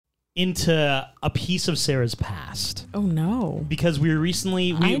into a piece of Sarah's past. Oh, no. Because we were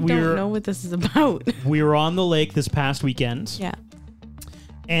recently... I don't know what this is about. We were on the lake this past weekend. Yeah.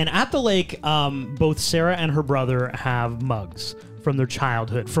 And at the lake, both Sarah and her brother have mugs from their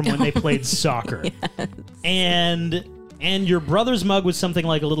childhood, from when they played soccer. Yes. And your brother's mug was something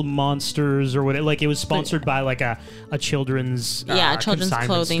like a little Monsters or whatever. Like it was sponsored by like a children's children's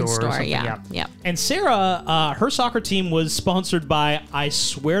clothing store. Yeah. And Sarah, her soccer team was sponsored by, I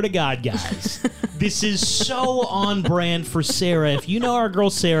swear to God, guys, this is so on brand for Sarah. If you know our girl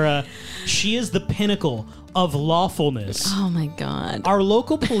Sarah, she is the pinnacle of lawfulness. Oh my God. Our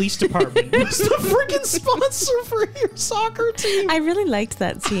local police department was the freaking sponsor for your soccer team. I really liked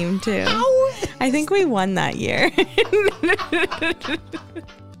that team too. How? I think we won that year.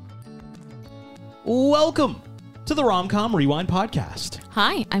 Welcome to the Rom-Com Rewind podcast.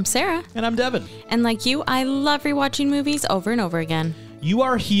 Hi, I'm Sarah. And I'm Devin. And like you, I love rewatching movies over and over again. You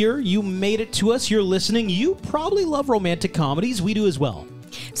are here. You made it to us. You're listening. You probably love romantic comedies. We do as well.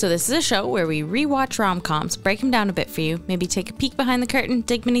 So this is a show where we rewatch rom-coms, break them down a bit for you, maybe take a peek behind the curtain,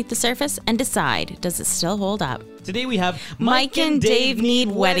 dig beneath the surface, and decide, does it still hold up? Today we have Mike and Dave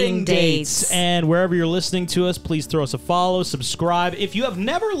Need Wedding Dates. And wherever you're listening to us, please throw us a follow, subscribe. If you have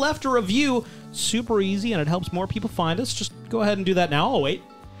never left a review, super easy and it helps more people find us. Just go ahead and do that now. I'll wait.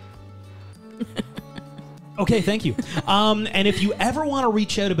 Okay, thank you. And if you ever want to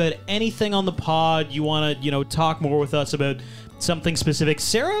reach out about anything on the pod, you want to, talk more with us about something specific,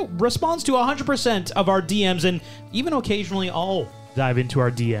 Sarah responds to 100% of our DMs, and even occasionally I'll dive into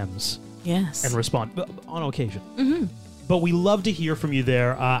our DMs. Yes. And respond on occasion. Mm-hmm. But we love to hear from you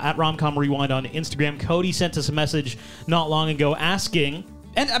there at Romcom Rewind on Instagram. Cody sent us a message not long ago asking,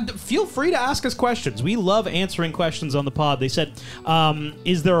 and feel free to ask us questions. We love answering questions on the pod. They said,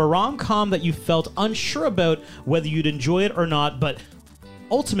 is there a rom-com that you felt unsure about whether you'd enjoy it or not, but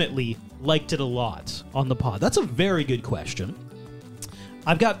ultimately liked it a lot on the pod? That's a very good question.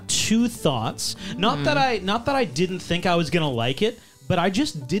 I've got two thoughts. Not that I didn't think I was going to like it, but I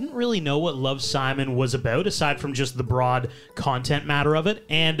just didn't really know what Love, Simon was about, aside from just the broad content matter of it.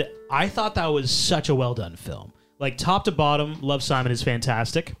 And I thought that was such a well-done film. Like, top to bottom, Love, Simon is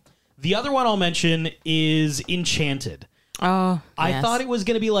fantastic. The other one I'll mention is Enchanted. Oh, I thought it was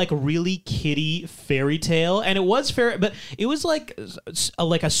going to be like a really kiddie fairy tale, and it was fair, but it was like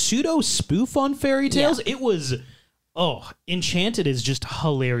a pseudo spoof on fairy tales. Yeah. It was... Enchanted is just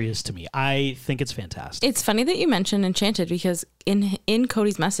hilarious to me. I think it's fantastic. It's funny that you mentioned Enchanted because in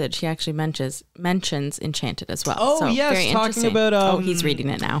Cody's message, he actually mentions Enchanted as well. Oh, so, yes, talking about... he's reading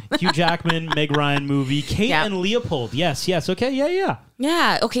it now. Hugh Jackman, Meg Ryan movie, Kate and Leopold. Yes, okay, yeah.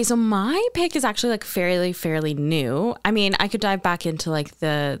 Yeah, okay, so my pick is actually like fairly new. I mean, I could dive back into like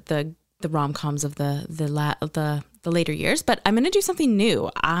the rom-coms of the later years, but I'm going to do something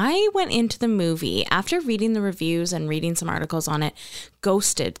new. I went into the movie after reading the reviews and reading some articles on it.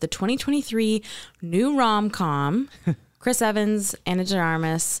 Ghosted, the 2023 new rom-com, Chris Evans, Ana de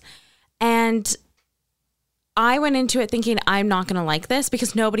Armas, and I went into it thinking I'm not going to like this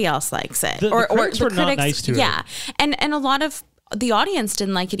because nobody else likes it. The critics were not nice to it. Yeah, and a lot of the audience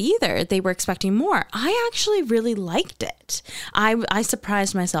didn't like it either. They were expecting more. I actually really liked it. I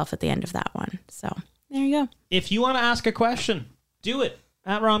surprised myself at the end of that one. So there you go. If you want to ask a question, do it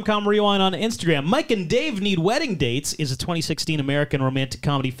at Romcom Rewind on Instagram. Mike and Dave Need Wedding Dates is a 2016 American romantic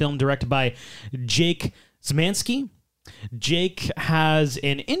comedy film directed by Jake Zemansky. Jake has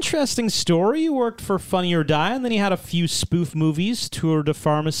an interesting story. He worked for Funny or Die, and then he had a few spoof movies, Tour de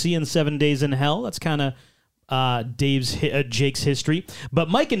Pharmacy and 7 Days in Hell. That's kind of Jake's history. But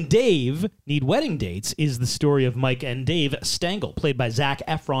Mike and Dave Need Wedding Dates is the story of Mike and Dave Stengel, played by Zac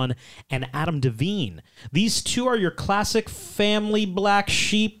Efron and Adam Devine. These two are your classic family black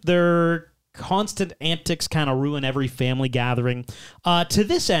sheep. Their constant antics kind of ruin every family gathering. To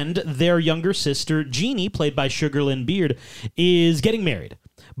this end, their younger sister, Jeannie, played by Sugar Lynn Beard, is getting married.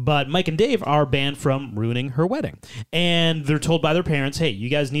 But Mike and Dave are banned from ruining her wedding. And they're told by their parents, hey, you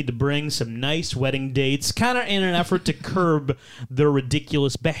guys need to bring some nice wedding dates, kind of in an effort to curb their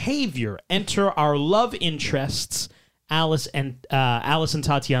ridiculous behavior. Enter our love interests, Alice and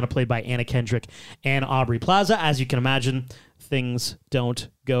Tatiana, played by Anna Kendrick and Aubrey Plaza. As you can imagine, things don't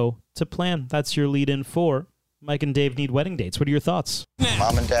go to plan. That's your lead-in for Mike and Dave Need Wedding Dates. What are your thoughts?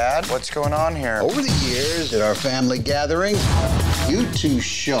 Mom and Dad, what's going on here? Over the years at our family gatherings, you two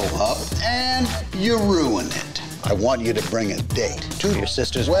show up and you ruin it. I want you to bring a date to your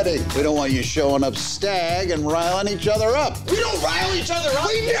sister's wedding. We don't want you showing up stag and riling each other up. We don't rile each other up.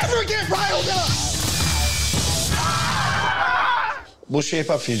 We never get riled up. We'll shape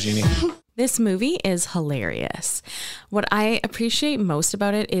up for you, Jeannie. This movie is hilarious. What I appreciate most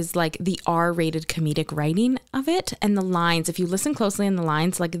about it is like the R-rated comedic writing of it and the lines. If you listen closely in the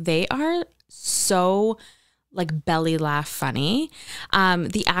lines, like they are so like belly laugh funny.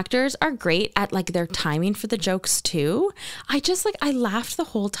 The actors are great at like their timing for the jokes too. I laughed the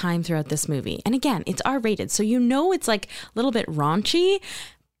whole time throughout this movie. And again, it's R-rated, so you know it's like a little bit raunchy,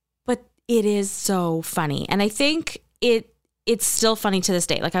 but it is so funny. And I think it's still funny to this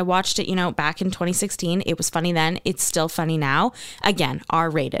day. Like I watched it, back in 2016. It was funny then. It's still funny now. Again,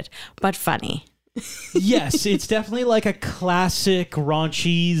 R-rated, but funny. Yes, it's definitely like a classic,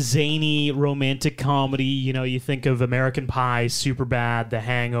 raunchy, zany romantic comedy. You think of American Pie, Superbad, The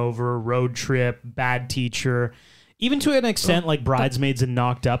Hangover, Road Trip, Bad Teacher, even to an extent like Bridesmaids and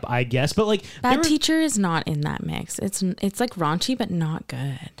Knocked Up, I guess. But like Bad Teacher is not in that mix. It's like raunchy, but not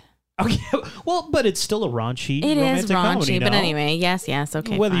good. Okay, well, but it's still a raunchy. It romantic is raunchy, comedy, but no? anyway, yes,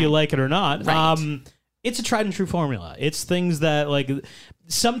 okay. Whether fine. you like it or not, Right. It's a tried and true formula. It's things that like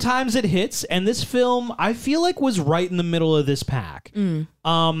sometimes it hits, and this film I feel like was right in the middle of this pack.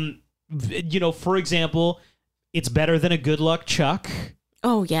 For example, it's better than A Good Luck Chuck.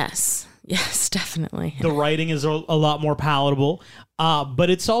 Oh yes, definitely. The writing is a lot more palatable,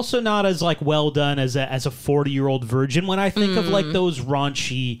 but it's also not as like well done as a 40-year-old virgin. When I think of like those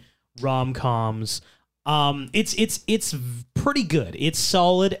raunchy rom-coms, it's pretty good. It's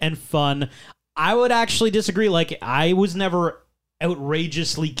solid and fun. I would actually disagree. Like I was never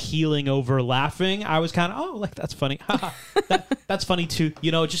outrageously keeling over laughing. I was kind of, like that's funny. That's funny too.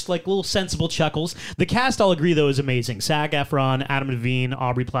 Just like little sensible chuckles. The cast, I'll agree though, is amazing. Zac Efron, Adam Devine,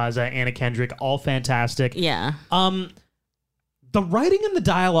 Aubrey Plaza, Anna Kendrick, all fantastic. Yeah. The writing and the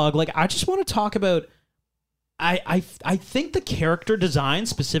dialogue, like I just want to talk about. I think the character design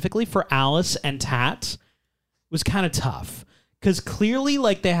specifically for Alice and Tat was kind of tough. Because clearly,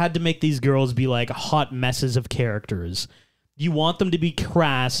 like, they had to make these girls be, like, hot messes of characters. You want them to be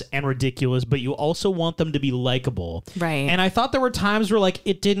crass and ridiculous, but you also want them to be likable. Right. And I thought there were times where, like,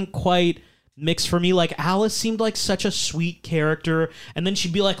 it didn't quite mix for me. Like, Alice seemed like such a sweet character, and then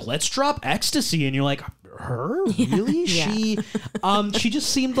she'd be like, let's drop ecstasy, and you're like, her? Really? Yeah. She just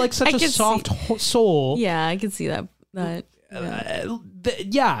seemed like such a soft soul. Yeah, I can see that.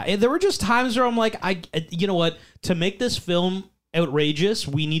 There were just times where I'm like, you know what? To make this film outrageous,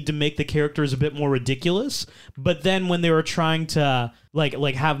 we need to make the characters a bit more ridiculous. But then when they were trying to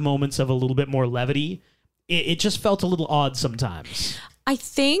like have moments of a little bit more levity, it just felt a little odd sometimes. I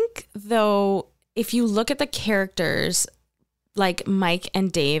think though, if you look at the characters like Mike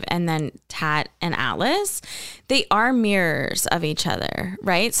and Dave and then Tat and Alice, they are mirrors of each other,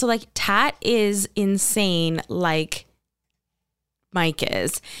 right? So like Tat is insane like Mike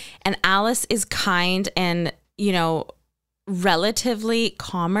is, and Alice is kind and relatively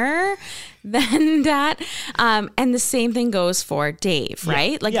calmer than that. And the same thing goes for Dave,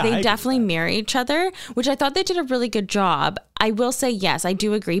 right? Like they definitely mirror each other, which I thought they did a really good job. I will say, yes, I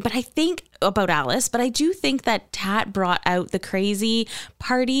do agree. But I think about Alice, but I do think that Tat brought out the crazy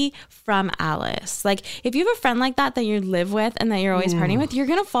party from Alice. Like if you have a friend like that you live with and that you're always partying with, you're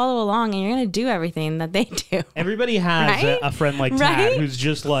going to follow along and you're going to do everything that they do. Everybody has right? a friend like Tat who's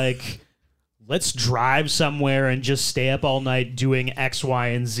just like, let's drive somewhere and just stay up all night doing X, Y,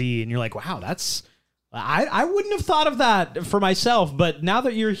 and Z. And you're like, wow, I wouldn't have thought of that for myself, but now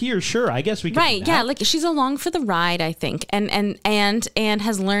that you're here, sure, I guess we can. Right, yeah, like she's along for the ride, I think, and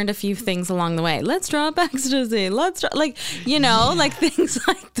has learned a few things along the way. Let's drop ecstasy. Let's drop, like things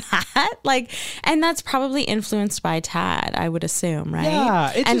like that. Like, and that's probably influenced by Tad, I would assume, right?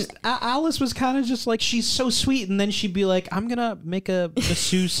 Yeah, just Alice was kind of just like, she's so sweet, and then she'd be like, I'm gonna make a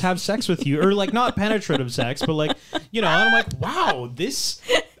masseuse have sex with you, or like not penetrative sex, but like, and I'm like, wow,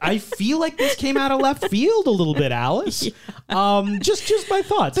 I feel like this came out of left field a little bit, Alice. Yeah. Just my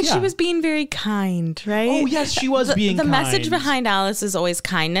thoughts. But she was being very kind, right? Oh, yes, she was being kind. The message behind Alice is always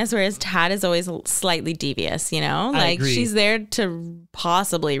kindness, whereas Tad is always slightly devious, Like she's there to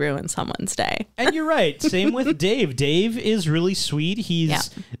possibly ruin someone's day. And you're right. Same with Dave. Dave is really sweet.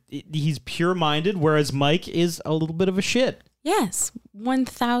 He's pure-minded, whereas Mike is a little bit of a shit. Yes,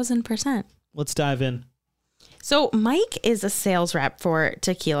 1,000%. Let's dive in. So Mike is a sales rep for a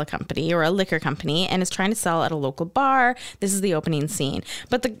tequila company or a liquor company and is trying to sell at a local bar. This is the opening scene.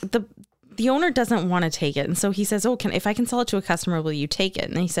 But the owner doesn't want to take it. And so he says, if I can sell it to a customer, will you take it?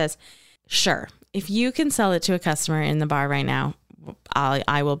 And he says, sure. If you can sell it to a customer in the bar right now,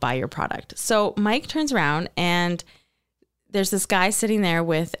 I will buy your product. So Mike turns around and there's this guy sitting there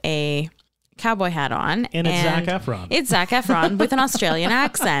with a cowboy hat on. And it's Zac Efron. It's Zac Efron with an Australian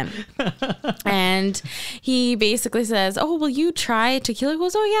accent. And he basically says, oh, will you try tequila? He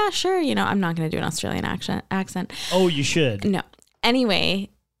goes, oh, yeah, sure. You know, I'm not going to do an Australian accent. Oh, you should. No. Anyway,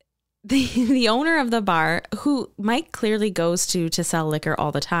 the owner of the bar, who Mike clearly goes to sell liquor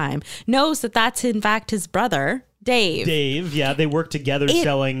all the time, knows that that's in fact his brother, Dave, yeah, they work together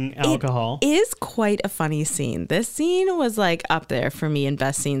selling alcohol. It is quite a funny scene. This scene was like up there for me in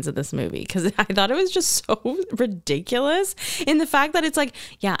best scenes of this movie because I thought it was just so ridiculous in the fact that it's like,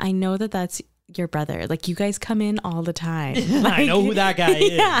 yeah, I know that that's your brother. Like, you guys come in all the time. Like, I know who that guy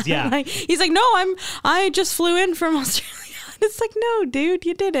is. Yeah. Like, he's like, no, I just flew in from Australia. It's like, no, dude,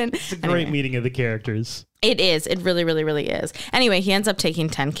 you didn't. It's a great meeting of the characters. It is. It really, really, really is. Anyway, he ends up taking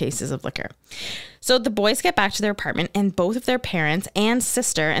 10 cases of liquor. So the boys get back to their apartment, and both of their parents and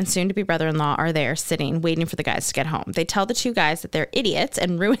sister and soon-to-be brother-in-law are there sitting, waiting for the guys to get home. They tell the two guys that they're idiots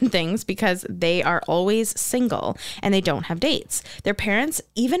and ruin things because they are always single and they don't have dates. Their parents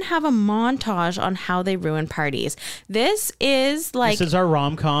even have a montage on how they ruin parties. This is our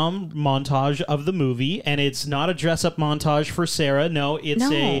rom-com montage of the movie, and it's not a dress-up montage for Sarah. No, it's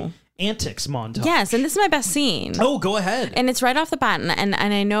a antics montage. Yes, and this is my best scene. Oh, go ahead. And it's right off the bat, and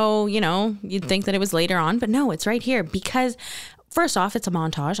I know, you know, you'd think that it was later on, but no, it's right here because first off, it's a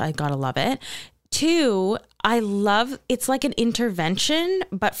montage. I gotta love it. Two, it's like an intervention,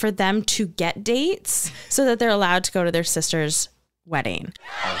 but for them to get dates so that they're allowed to go to their sister's wedding.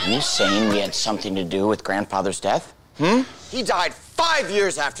 Are you saying we had something to do with grandfather's death? He died 5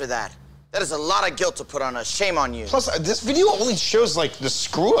 years after that. That is a lot of guilt to put on us. Shame on you. Plus, this video only shows, like, the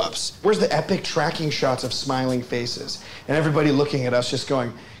screw-ups. Where's the epic tracking shots of smiling faces? And everybody looking at us just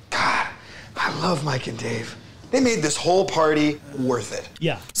going, God, I love Mike and Dave. They made this whole party worth it.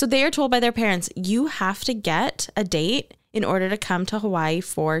 Yeah. So they are told by their parents, you have to get a date in order to come to Hawaii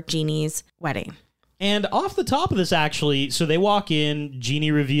for Jeannie's wedding. And off the top of this, actually, so they walk in,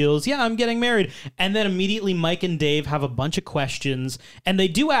 Jeannie reveals, yeah, I'm getting married. And then immediately Mike and Dave have a bunch of questions. And they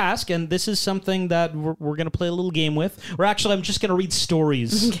do ask, and this is something that we're going to play a little game with. Or actually, I'm just going to read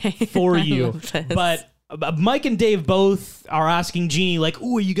stories for you. But Mike and Dave both are asking Jeannie, like,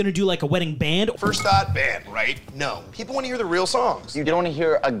 ooh, are you going to do like a wedding band? First thought, band, right? No. People want to hear the real songs. You don't want to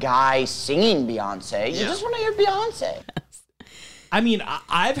hear a guy singing Beyonce. You just want to hear Beyonce. I mean,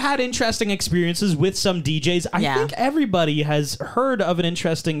 I've had interesting experiences with some DJs. I think everybody has heard of an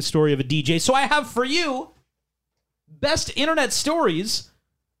interesting story of a DJ. So I have for you best internet stories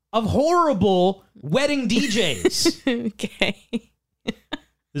of horrible wedding DJs. Okay.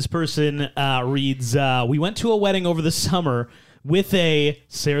 This person reads, we went to a wedding over the summer with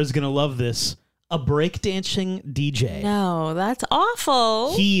Sarah's going to love this, a breakdancing DJ. No, that's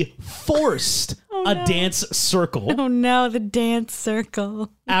awful. He forced a dance circle. Oh no, the dance circle.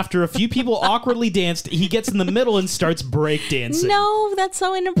 After a few people awkwardly danced, he gets in the middle and starts breakdancing. No, that's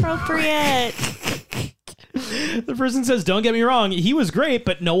so inappropriate. The person says, don't get me wrong, he was great,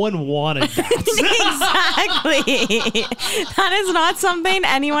 but no one wanted that. Exactly. That is not something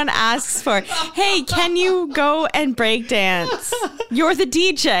anyone asks for. Hey, can you go and break dance? You're the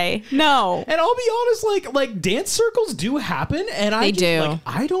DJ. No. And I'll be honest, like dance circles do happen, and I don't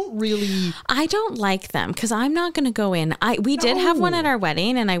like them because I'm not going to go in. We did have one at our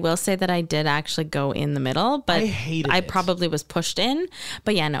wedding, and I will say that I did actually go in the middle, but I hated it. Probably was pushed in.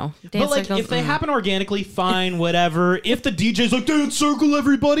 But yeah, no. Dance but like circles, if they happen organically, fine, whatever. If the DJ's like, dance circle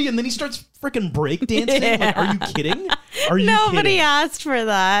everybody, and then he starts freaking breakdancing, like, are you kidding? Nobody asked for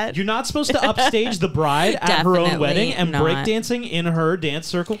that. You're not supposed to upstage the bride at her own wedding and breakdancing in her dance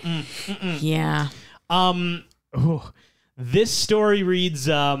circle. Yeah. This story reads,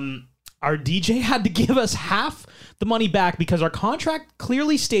 our DJ had to give us half the money back because our contract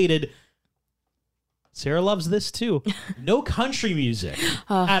clearly stated, Sarah loves this too, no country music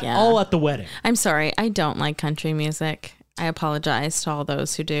all at the wedding. I'm sorry. I don't like country music. I apologize to all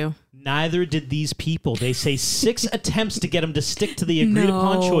those who do. Neither did these people. They say 6 attempts to get him to stick to the agreed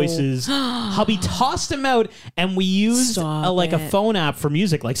upon choices. Hubby tossed him out, and we used a phone app for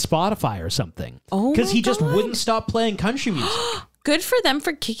music, like Spotify or something. Oh, because he just wouldn't stop playing country music. Good for them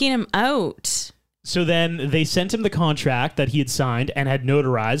for kicking him out. So then they sent him the contract that he had signed and had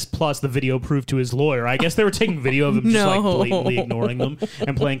notarized, plus the video proof to his lawyer. I guess they were taking video of him just like blatantly ignoring them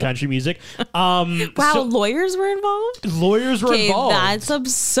and playing country music. Lawyers were involved? Lawyers were involved. That's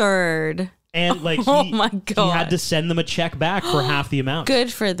absurd. And like he had to send them a check back for half the amount.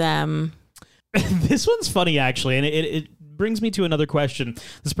 Good for them. This one's funny, actually, and it brings me to another question.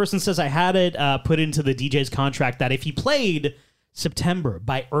 This person says, I had it put into the DJ's contract that if he played September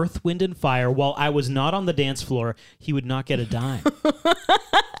by Earth, Wind, and Fire while I was not on the dance floor, he would not get a dime.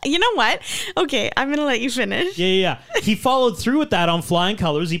 You know what? Okay, I'm gonna let you finish. Yeah. He followed through with that on Flying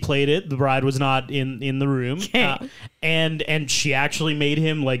Colors. He played it. The bride was not in the room. Okay. And she actually made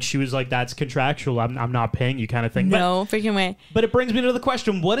him, like, she was like, that's contractual. I'm not paying you kind of thing. No freaking way. But it brings me to the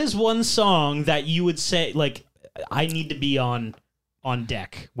question, what is one song that you would say, like, I need to be on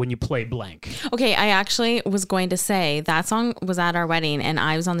deck when you play blank? Okay, I actually was going to say that song was at our wedding and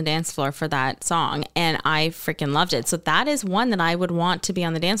I was on the dance floor for that song and I freaking loved it. So that is one that I would want to be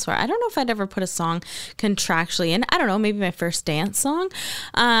on the dance floor. I don't know if I'd ever put a song contractually in. I don't know, maybe my first dance song.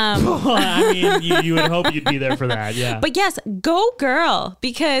 I mean, you would hope you'd be there for that, yeah. But yes, go girl,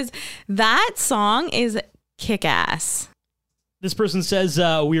 because that song is kick-ass. This person says,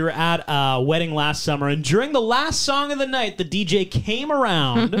 we were at a wedding last summer, and during the last song of the night, the DJ came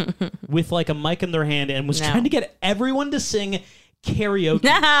around with like a mic in their hand and was trying to get everyone to sing karaoke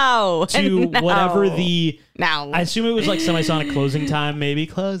to whatever the... No. I assume it was like Semisonic Closing Time, maybe.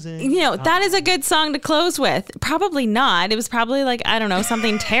 Closing. You know, that is a good song to close with. Probably not. It was probably like, I don't know,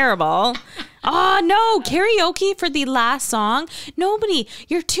 something terrible. Oh, no. Karaoke for the last song? Nobody.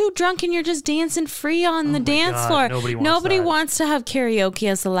 You're too drunk and you're just dancing free on the dance floor. Nobody wants to have karaoke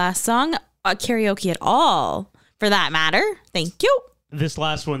as the last song. Karaoke at all, for that matter. Thank you. This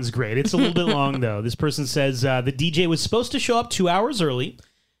last one's great. It's a little bit long, though. This person says the DJ was supposed to show up 2 hours early,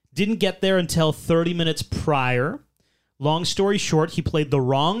 didn't get there until 30 minutes prior. Long story short, he played the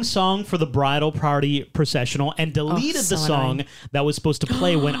wrong song for the bridal party processional and deleted the song that was supposed to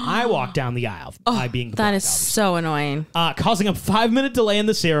play when I walked down the aisle. I being the bride, that is so annoying. Causing a 5-minute delay in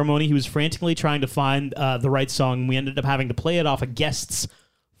the ceremony. He was frantically trying to find the right song. We ended up having to play it off a guest's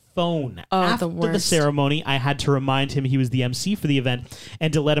phone. After the ceremony, I had to remind him he was the MC for the event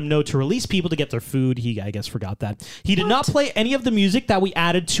and to let him know to release people to get their food. He, I guess, forgot that. He did not play any of the music that we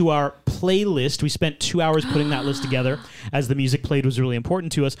added to our playlist. We spent 2 hours putting that list together as the music played was really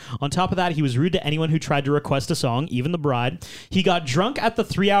important to us. On top of that, he was rude to anyone who tried to request a song, even the bride. He got drunk at the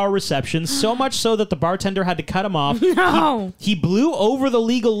 3-hour reception, so much so that the bartender had to cut him off. No. He blew over the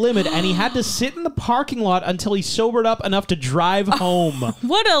legal limit and he had to sit in the parking lot until he sobered up enough to drive home.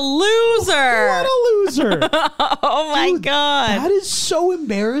 What a loser. What a loser. Oh my God. That is so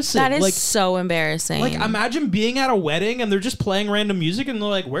embarrassing. That is so embarrassing. Like, imagine being at a wedding and they're just playing random music and they're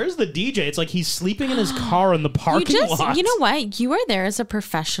like, where's the DJ? It's like he's sleeping in his car in the parking lot. You know what? You are there as a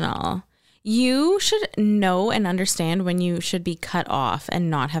professional. You should know and understand when you should be cut off and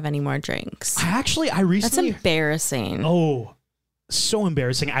not have any more drinks. I recently... That's embarrassing. Oh, so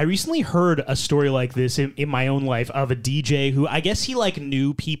embarrassing. I recently heard a story like this in my own life of a DJ who, I guess he like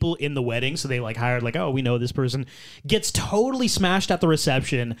knew people in the wedding, so they like hired like, oh, we know this person, gets totally smashed at the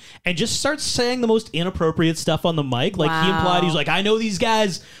reception and just starts saying the most inappropriate stuff on the mic. Like he implied, he's like, I know these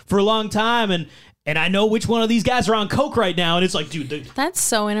guys for a long time and I know which one of these guys are on coke right now. And it's like, dude, that's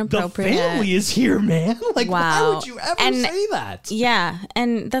so inappropriate. The family is here, man. Like, why would you ever say that? Yeah.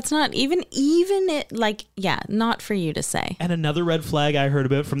 And that's not even it, like, yeah, not for you to say. And another red flag I heard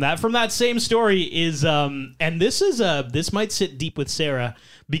about from that same story is, and this might sit deep with Sarah,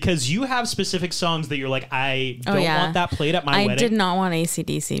 because you have specific songs that you're like, I don't want that played at my wedding. I did not want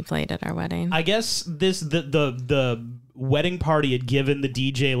AC/DC played at our wedding. I guess the wedding party had given the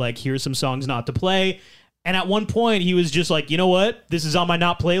DJ like, here's some songs not to play, and at one point he was just like, you know what, this is on my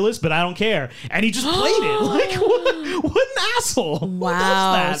not playlist, but I don't care, and he just played it. Like, what an asshole. Wow. Who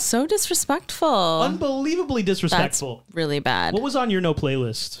does that? So disrespectful. Unbelievably disrespectful. That's really bad. What was on your no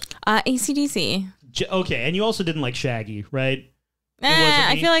playlist? AC/DC. Okay, and you also didn't like Shaggy, right?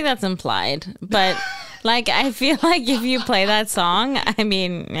 I feel like that's implied, but like, I feel like if you play that song, I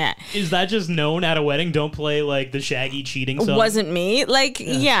mean, yeah. Is that just known at a wedding? Don't play like the Shaggy cheating song? Wasn't me. Like,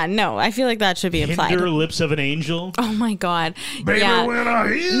 yeah, no, I feel like that should be implied. Hinder Lips of an Angel. Oh my God. Baby, yeah. when I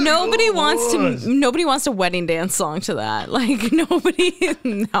hear nobody wants a wedding dance song to that. Like, nobody,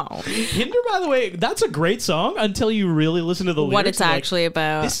 no. Hinder, by the way, that's a great song until you really listen to the lyrics. What it's actually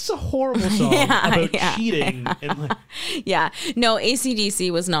about. This is a horrible song about cheating. Yeah. And yeah. No,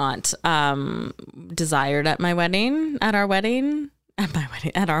 AC/DC was not desired at my wedding, at our wedding. Oh,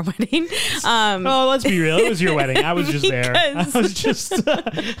 let's be real. It was your wedding. I was just there. I was just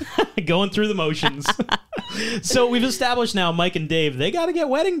going through the motions. So we've established now, Mike and Dave, they got to get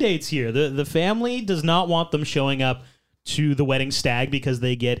wedding dates here. The family does not want them showing up to the wedding stag because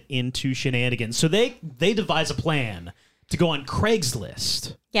they get into shenanigans. So they devise a plan to go on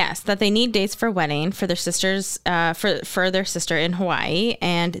Craigslist. Yes, that they need dates for wedding for their sisters, for their sister in Hawaii,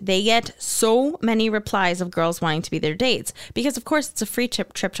 and they get so many replies of girls wanting to be their dates because, of course, it's a free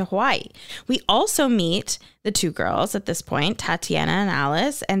trip to Hawaii. We also meet the two girls at this point, Tatiana and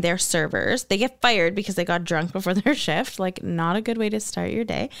Alice, and their servers. They get fired because they got drunk before their shift. Like, not a good way to start your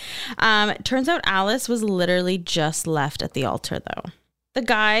day. It turns out Alice was literally just left at the altar, though. The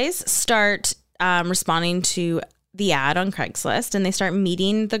guys start responding to the ad on Craigslist, and they start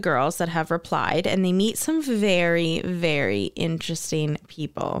meeting the girls that have replied, and they meet some very, very interesting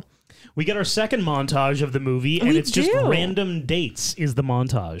people. We get our second montage of the movie, and it's just random dates is the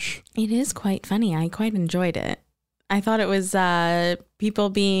montage. It is quite funny. I quite enjoyed it. I thought it was people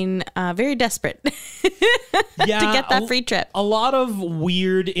being very desperate to get that free trip. A lot of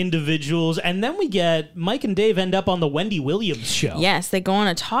weird individuals. And then we get Mike and Dave end up on the Wendy Williams show. Yes, they go on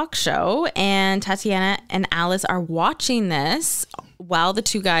a talk show, and Tatiana and Alice are watching this while the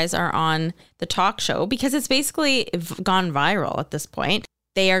two guys are on the talk show because it's basically gone viral at this point.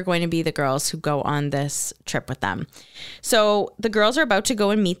 They are going to be the girls who go on this trip with them. So the girls are about to go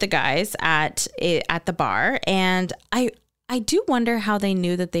and meet the guys at the bar. And I do wonder how they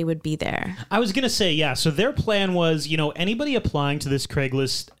knew that they would be there. I was going to say, yeah. So their plan was, anybody applying to this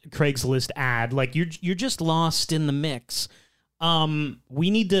Craigslist ad, like you're just lost in the mix. We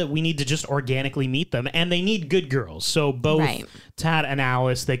need to just organically meet them, and they need good girls. So both Tat and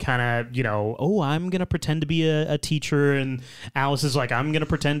Alice, they kind of, I'm going to pretend to be a teacher, and Alice is like, I'm going to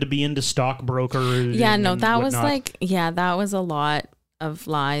pretend to be into stockbroker. Yeah, no, that was that was a lot of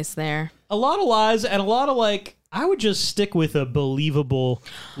lies there. A lot of lies and a lot of I would just stick with a believable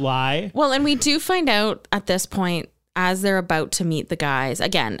lie. Well, and we do find out at this point, as they're about to meet the guys,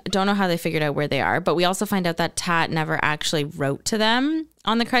 again, don't know how they figured out where they are, but we also find out that Tat never actually wrote to them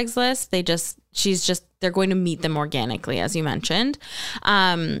on the Craigslist. They're going to meet them organically, as you mentioned.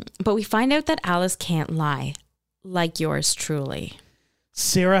 But we find out that Alice can't lie, like yours truly.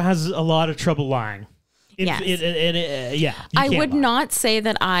 Sarah has a lot of trouble lying. Yes. I would not say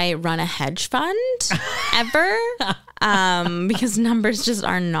that I run a hedge fund ever. Because numbers just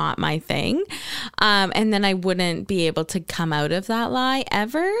are not my thing. And then I wouldn't be able to come out of that lie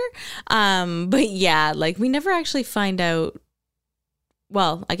ever. But yeah, we never actually find out.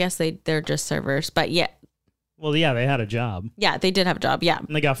 Well, I guess they're just servers, but yeah. Well, yeah, they had a job. Yeah, they did have a job. Yeah.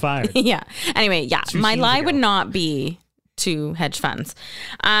 And they got fired. Yeah. Anyway, yeah, my lie would not be to hedge funds.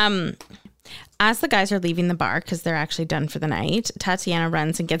 As the guys are leaving the bar, because they're actually done for the night, Tatiana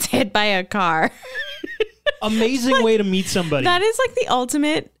runs and gets hit by a car. Amazing way to meet somebody. That is the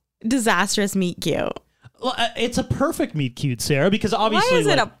ultimate disastrous meet cute. Well, it's a perfect meet cute, Sarah, because obviously... Why is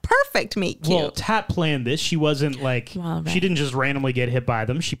it a perfect meet cute? Well, Tat planned this. She wasn't She didn't just randomly get hit by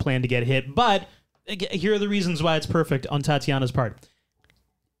them. She planned to get hit. But here are the reasons why it's perfect on Tatiana's part.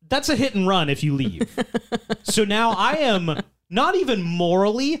 That's a hit and run if you leave. So now I am... Not even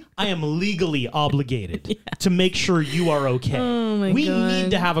morally, I am legally obligated to make sure you are okay. Oh my we God.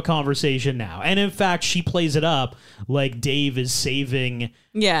 need to have a conversation now. And in fact, she plays it up like Dave is saving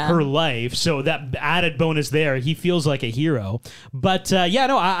her life. So that added bonus there, he feels like a hero. But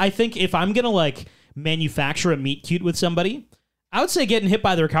I think if I'm going to manufacture a meet cute with somebody, I would say getting hit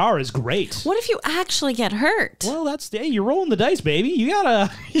by their car is great. What if you actually get hurt? Well, you're rolling the dice, baby. You gotta...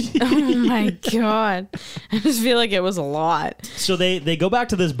 Oh my God. I just feel like it was a lot. So they go back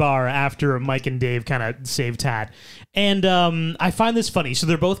to this bar after Mike and Dave kind of save Tat. And I find this funny. So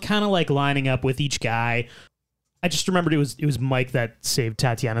they're both kind of lining up with each guy. I just remembered it was Mike that saved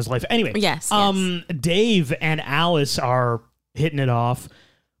Tatiana's life. Anyway. Yes. Dave and Alice are hitting it off.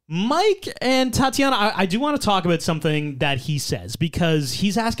 Mike and Tatiana, I do want to talk about something that he says, because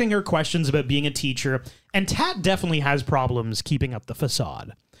he's asking her questions about being a teacher, and Tat definitely has problems keeping up the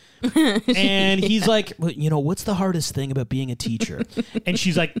facade. And he's like, what's the hardest thing about being a teacher? And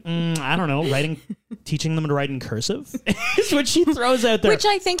she's like, I don't know, teaching them to write in cursive is what she throws out there. Which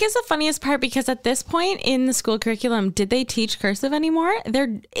I think is the funniest part, because at this point in the school curriculum, did they teach cursive anymore?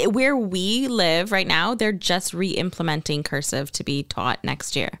 Where we live right now, they're just re-implementing cursive to be taught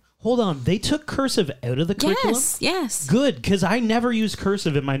next year. Hold on, they took cursive out of the curriculum? Yes. Good, because I never use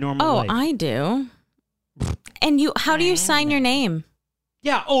cursive in my normal life. Oh, I do. And how do you sign your name?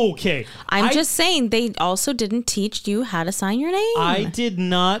 Yeah, okay. I'm just saying they also didn't teach you how to sign your name. I did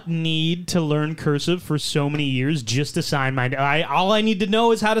not need to learn cursive for so many years just to sign my name. All I need to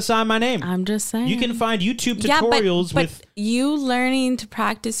know is how to sign my name. I'm just saying. You can find YouTube tutorials but with... you learning to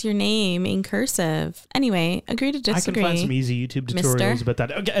practice your name in cursive. Anyway, agree to disagree. I can find some easy YouTube tutorials about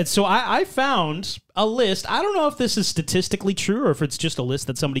that. Okay, so I found a list. I don't know if this is statistically true or if it's just a list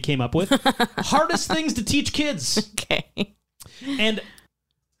that somebody came up with. Hardest things to teach kids. Okay. And...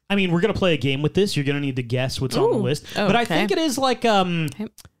 I mean, we're going to play a game with this. You're going to need to guess what's on the list. Oh, but I okay. think it is like,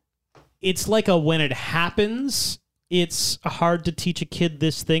 it's like a when it happens, it's hard to teach a kid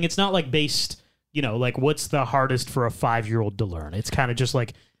this thing. It's not like based, like what's the hardest for a 5-year-old to learn. It's kind of just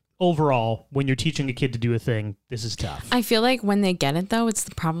like overall, when you're teaching a kid to do a thing, this is tough. I feel like when they get it, though, it's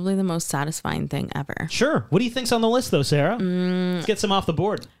probably the most satisfying thing ever. Sure. What do you think's on the list, though, Sarah? Let's get some off the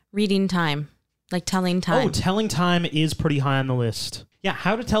board. Reading time. Like telling time. Oh, telling time is pretty high on the list. Yeah,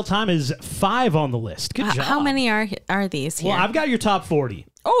 how to tell time is 5 on the list. Good job. How many are these here? Well, I've got your top 40.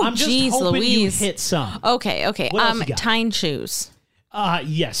 Oh, I'm just geez, hoping Louise. you hit some. Okay. What else you got? Tying shoes.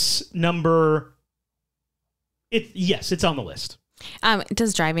 Yes. It's on the list.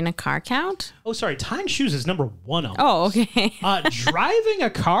 Does driving a car count? Oh, sorry. Tying shoes is number 1 on the Oh, list. okay. Driving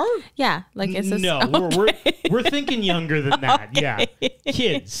a car? Yeah, like is this? No, okay. we're thinking younger than that. Okay. Yeah,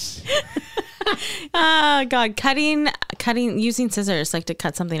 kids. Oh God, cutting, using scissors like to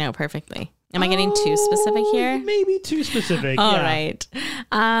cut something out perfectly. Am I getting too specific here? Maybe too specific. All yeah. right.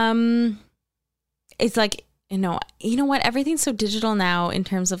 It's like, you know what? Everything's so digital now in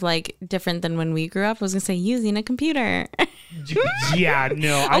terms of like different than when we grew up. I was gonna say using a computer. Yeah,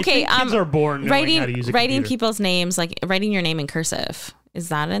 no. I think kids are born knowing how to use a writing computer. people's names, like writing your name in cursive. Is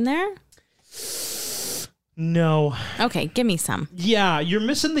that in there? No. Okay, give me some. Yeah, you're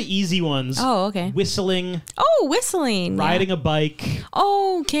missing the easy ones. Oh, okay. Whistling. Oh, whistling. Riding a bike.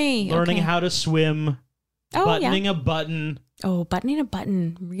 Oh, okay. Learning how to swim. Oh, buttoning a button. Oh, buttoning a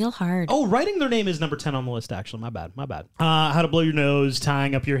button. Real hard. Oh, writing their name is number 10 on the list, actually. My bad. How to blow your nose,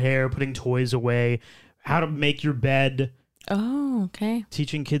 tying up your hair, putting toys away, how to make your bed. Oh, okay.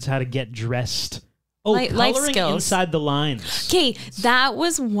 Teaching kids how to get dressed. Oh, life coloring skills. inside the lines. Okay, that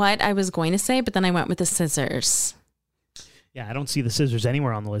was what I was going to say, but then I went with the scissors. Yeah, I don't see the scissors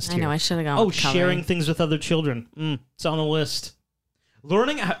anywhere on the list I here. know, I should have gone with sharing coloring. things with other children. It's on the list.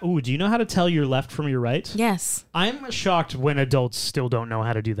 Learning do you know how to tell your left from your right? Yes. I'm shocked when adults still don't know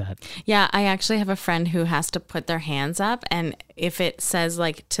how to do that. Yeah, I actually have a friend who has to put their hands up, and if it says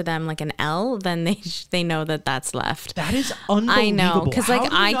like to them like an L, then they know that that's left. That is unbelievable. I know, because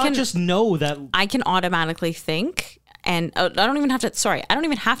like I can just know that. I can automatically think. And I don't even have to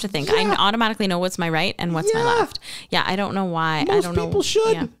think. Yeah. I automatically know what's my right and what's my left. Yeah, I don't know why. Most I don't know. people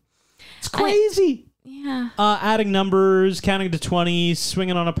should. Yeah. It's crazy. Yeah. Adding numbers, counting to 20,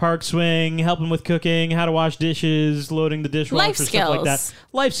 swinging on a park swing, helping with cooking, how to wash dishes, loading the dishwasher, Life stuff like that. skills.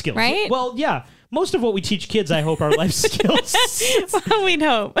 Life skills. Right? Well, yeah. Most of what we teach kids, I hope, are life skills. We'd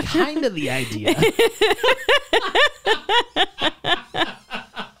hope. Kind of the idea.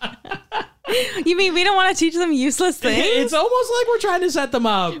 You mean we don't want to teach them useless things? It's almost like we're trying to set them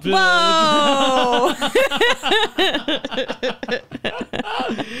up. Whoa!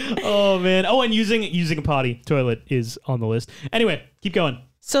 Oh, man. Oh, and using a potty toilet is on the list. Anyway, keep going.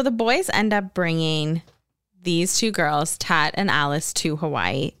 So the boys end up bringing these two girls, Tat and Alice, to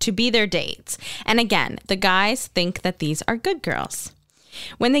Hawaii to be their dates. And again, the guys think that these are good girls.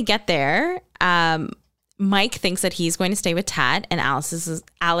 When they get there, Mike thinks that he's going to stay with Tat and Alice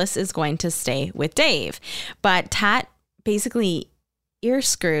is going to stay with Dave. But Tat basically ear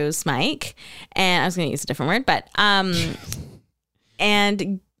screws Mike, and I was going to use a different word, but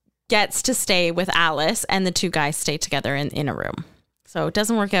and gets to stay with Alice, and the two guys stay together in a room. So it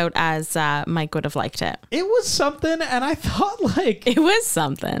doesn't work out as Mike would have liked it. It was something, and I thought It was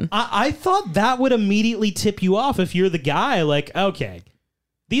something. I thought that would immediately tip you off if you're the guy. Like, okay,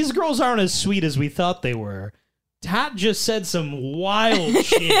 these girls aren't as sweet as we thought they were. Tat just said some wild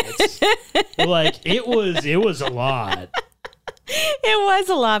shit. Like, it was a lot. It was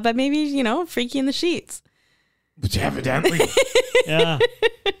a lot, but maybe, freaky in the sheets. Evidently. Yeah.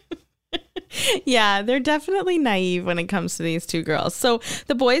 Yeah, they're definitely naive when it comes to these two girls. So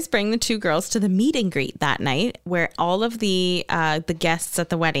the boys bring the two girls to the meet and greet that night, where all of the guests at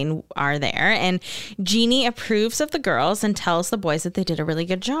the wedding are there. And Jeannie approves of the girls and tells the boys that they did a really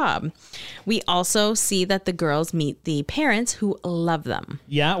good job. We also see that the girls meet the parents who love them.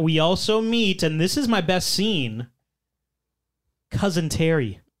 Yeah, we also meet, and this is my best scene, Cousin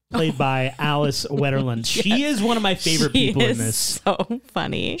Terry. Played by Alice Wetterland. Yes. She is one of my favorite people in this. So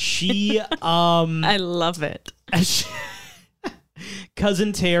funny. She, I love it.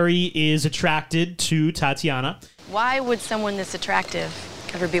 Cousin Terry is attracted to Tatiana. Why would someone this attractive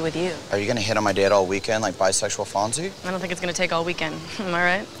ever be with you? Are you gonna hit on my dad all weekend like bisexual Fonzie? I don't think it's gonna take all weekend. Am I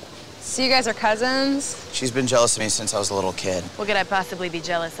right? So you guys are cousins? She's been jealous of me since I was a little kid. What could I possibly be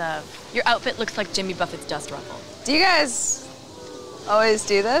jealous of? Your outfit looks like Jimmy Buffett's dust ruffle. Do you guys always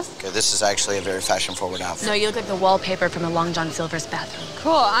do this? Okay, this is actually a very fashion-forward outfit. No, you look like the wallpaper from the Long John Silver's bathroom.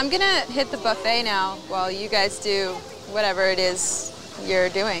 Cool, I'm gonna hit the buffet now while you guys do whatever it is you're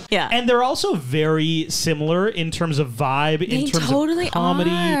doing. Yeah. And they're also very similar in terms of vibe, in terms totally of comedy.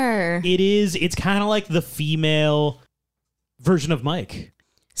 are. It's kind of like the female version of Mike.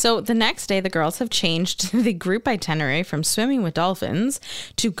 So the next day, the girls have changed the group itinerary from swimming with dolphins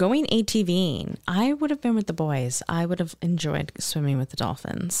to going ATVing. I would have been with the boys. I would have enjoyed swimming with the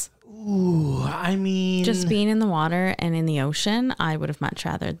dolphins. Ooh, I mean... Just being in the water and in the ocean, I would have much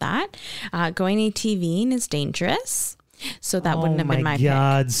rather that. Going ATVing is dangerous. So that wouldn't have been my Oh my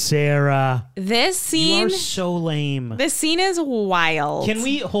God, Sarah. pick. This scene... You are so lame. This scene is wild. Can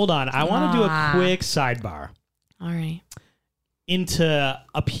we... Hold on. I want to do a quick sidebar. All right. Into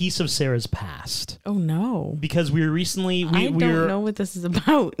a piece of Sarah's past. Oh, no. Because we were recently... I don't know what this is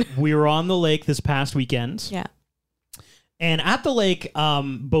about. We were on the lake this past weekend. Yeah. And at the lake,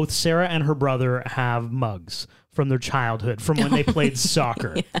 both Sarah and her brother have mugs from their childhood, from when they played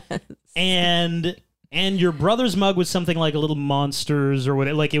soccer. Yes. And your brother's mug was something like a little Monsters or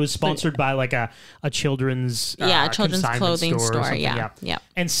whatever. Like it was sponsored by like a children's children's consignment clothing or store. something. Yeah.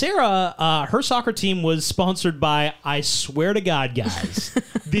 And Sarah, her soccer team was sponsored by, I swear to God, guys,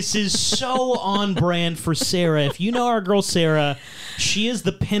 this is so on brand for Sarah. If you know our girl Sarah, she is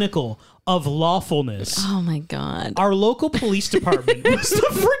the pinnacle of lawfulness. Oh my God. Our local police department was the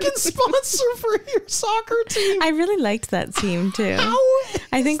freaking sponsor for your soccer team. I really liked that team too. How?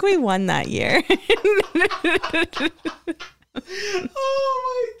 I think we won that year. Oh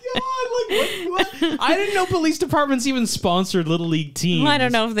my God! Like what? I didn't know police departments even sponsored little league teams. I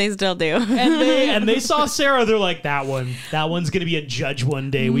don't know if they still do. And they saw Sarah. They're like, that one's gonna be a judge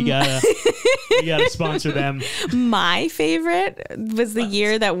one day. We gotta sponsor them. My favorite was the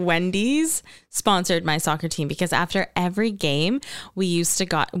year that Wendy's sponsored my soccer team, because after every game, we used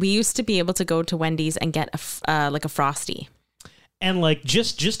to be able to go to Wendy's and get like a Frosty. And like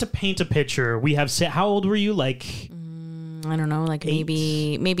just to paint a picture, we have how old were you? Like I don't know, like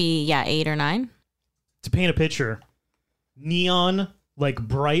 8? maybe 8 or 9. To paint a picture, neon, like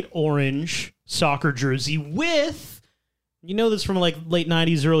bright orange soccer jersey with, you know this from like late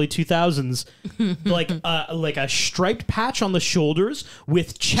 90s, early 2000s, like a striped patch on the shoulders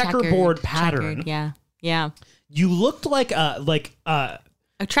with checkerboard pattern. Checkered, yeah. You looked like a A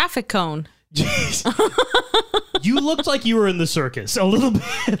traffic cone. You looked like you were in the circus a little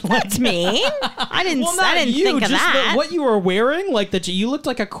bit. That's mean. I didn't think of that. What you were wearing, like that, you looked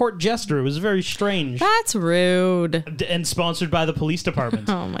like a court jester. It was very strange. That's rude. And sponsored by the police department.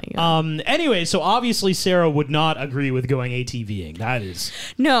 Oh my God. Anyway, so obviously Sarah would not agree with going ATVing. That is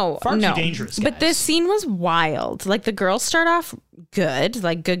far too dangerous, guys. But this scene was wild. Like the girls start off good,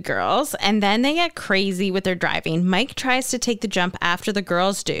 like good girls, and then they get crazy with their driving. Mike tries to take the jump after the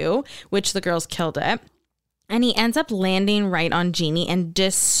girls do, which the girls killed it. And he ends up landing right on Jeannie and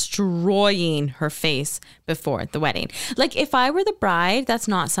destroying her face before the wedding. Like, if I were the bride, that's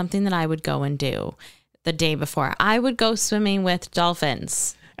not something that I would go and do the day before. I would go swimming with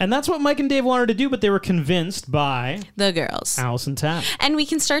dolphins. And that's what Mike and Dave wanted to do, but they were convinced by the girls. Allison Tapp. And we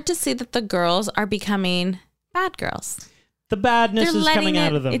can start to see that the girls are becoming bad girls. The badness is coming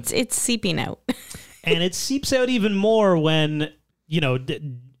out of them. It's seeping out. And it seeps out even more when,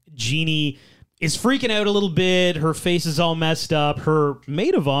 Jeannie is freaking out a little bit. Her face is all messed up. Her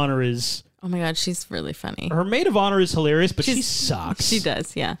maid of honor is... Oh my God, she's really funny. Her maid of honor is hilarious, but she sucks. She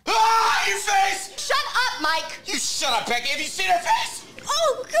does, yeah. Ah, your face! Shut up, Mike! You shut up, Becky. Have you seen her face?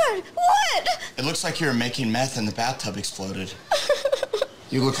 Oh, good. What? It looks like you were making meth and the bathtub exploded.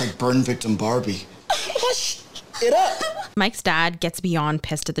 You look like burn victim Barbie. Hush it up. Mike's dad gets beyond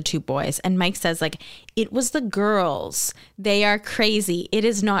pissed at the two boys, and Mike says, it was the girls. They are crazy. It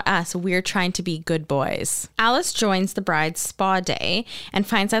is not us. We're trying to be good boys. Alice joins the bride's spa day and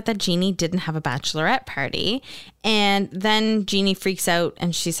finds out that Jeannie didn't have a bachelorette party. And then Jeannie freaks out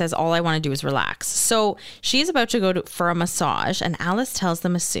and she says, all I want to do is relax. So she's about to go for a massage, and Alice tells the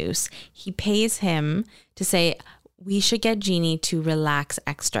masseuse he pays him to say, we should get Jeannie to relax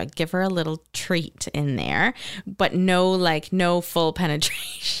extra. Give her a little treat in there, but no full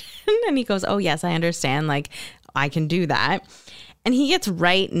penetration. And he goes, oh yes, I understand. I can do that. And he gets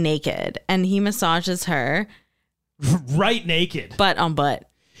right naked and he massages her. Right naked. Butt on butt.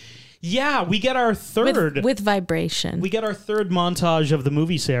 Yeah, we get our third with vibration. We get our third montage of the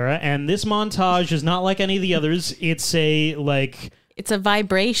movie, Sarah, and this montage is not like any of the others. It's a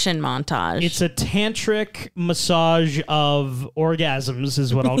vibration montage. It's a tantric massage of orgasms,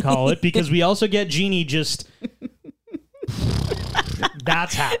 is what I'll call it, because we also get Jeannie just.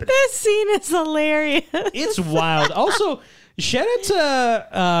 That's happening. This scene is hilarious. It's wild. Also, shout out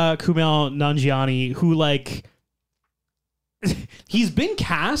to Kumail Nanjiani, who he's been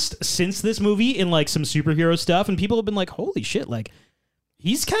cast since this movie in some superhero stuff, and people have been like, holy shit,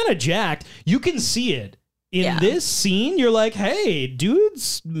 he's kind of jacked. You can see it in this scene. You're like, hey,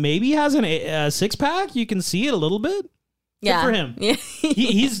 dude's maybe has a six-pack. You can see it a little bit. Good for him. Yeah.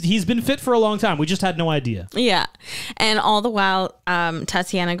 he's been fit for a long time. We just had no idea. Yeah. And all the while,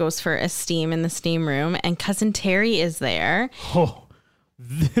 Tatiana goes for a steam in the steam room, and Cousin Terry is there. Oh,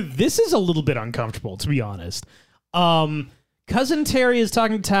 this is a little bit uncomfortable, to be honest. Cousin Terry is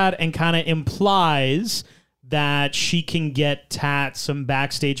talking to Tat and kind of implies that she can get Tat some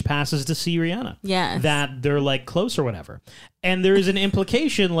backstage passes to see Rihanna. Yeah. That they're close or whatever. And there is an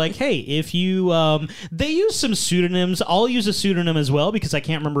implication hey, if you, they use some pseudonyms. I'll use a pseudonym as well because I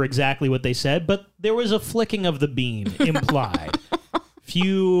can't remember exactly what they said, but there was a flicking of the bean implied. If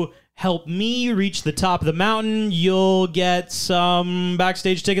you help me reach the top of the mountain, you'll get some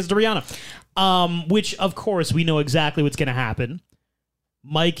backstage tickets to Rihanna. Which, of course, we know exactly what's going to happen.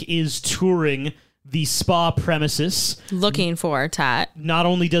 Mike is touring the spa premises. Looking for Tat. Not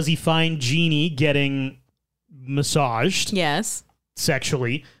only does he find Jeannie getting massaged. Yes.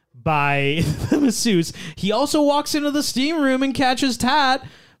 Sexually by the masseuse, he also walks into the steam room and catches Tat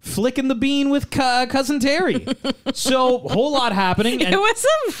flicking the bean with Cousin Terry. So, whole lot happening. And it was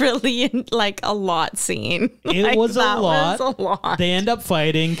a really, a lot scene. It was a lot. Was a lot. They end up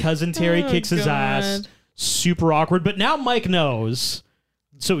fighting. Cousin Terry kicks his ass. Super awkward. But now Mike knows.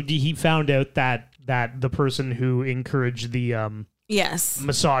 So he found out that the person who encouraged the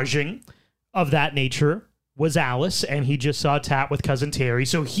massaging of that nature was Alice, and he just saw Tat with Cousin Terry.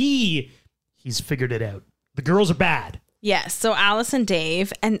 So he's figured it out. The girls are bad. Yes. So Alice and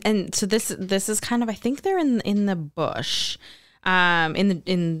Dave, and so this is kind of, I think they're in the bush, and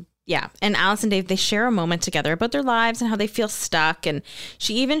Alice and Dave, they share a moment together about their lives and how they feel stuck, and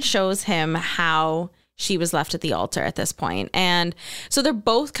she even shows him how she was left at the altar at this point. And so they're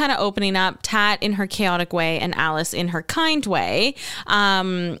both kind of opening up, Tat in her chaotic way and Alice in her kind way.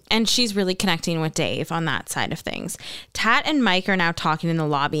 And she's really connecting with Dave on that side of things. Tat and Mike are now talking in the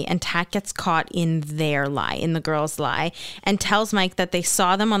lobby, and Tat gets caught in their lie, in the girls' lie, and tells Mike that they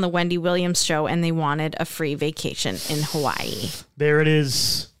saw them on the Wendy Williams show and they wanted a free vacation in Hawaii. There it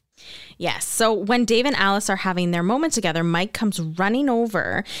is. Yes. So when Dave and Alice are having their moment together, Mike comes running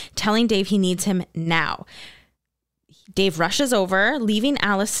over, telling Dave he needs him now. Dave rushes over, leaving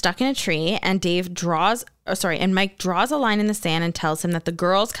Alice stuck in a tree, and Mike draws a line in the sand and tells him that the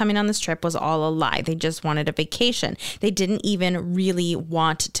girls coming on this trip was all a lie. They just wanted a vacation. They didn't even really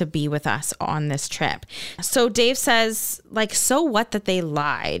want to be with us on this trip. So Dave says, so what that they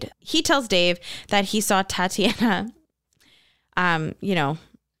lied? He tells Dave that he saw Tatiana,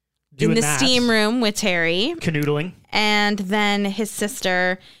 in the steam room with Terry. Canoodling. And then his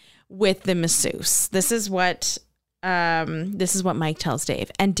sister with the masseuse. This is what Mike tells Dave.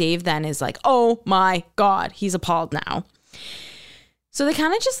 And Dave then is like, oh my God, he's appalled now. So they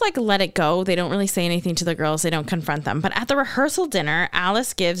kind of just let it go. They don't really say anything to the girls. They don't confront them. But at the rehearsal dinner,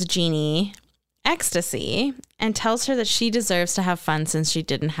 Alice gives Jeannie ecstasy and tells her that she deserves to have fun since she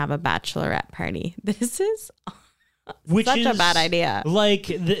didn't have a bachelorette party. This is such a bad idea.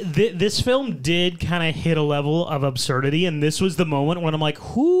 This film did kind of hit a level of absurdity, and this was the moment when I'm like,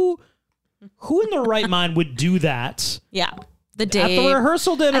 who in their right mind would do that? Yeah. The day at the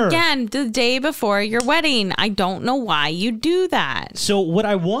rehearsal dinner. Again, the day before your wedding. I don't know why you do that. So what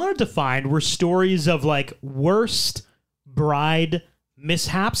I wanted to find were stories of worst bride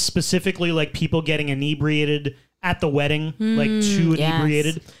mishaps, specifically people getting inebriated at the wedding, too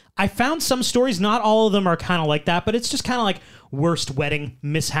inebriated. Yes. I found some stories, not all of them are kind of like that, but it's just kind of worst wedding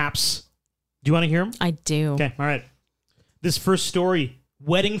mishaps. Do you want to hear them? I do. Okay, all right. This first story,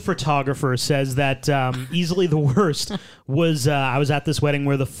 wedding photographer says that easily the worst was, I was at this wedding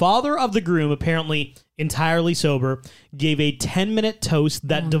where the father of the groom, apparently entirely sober, gave a 10-minute toast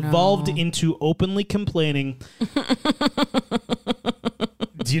that devolved into openly complaining.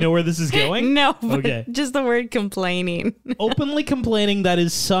 Do you know where this is going? No, okay. Just the word complaining. Openly complaining that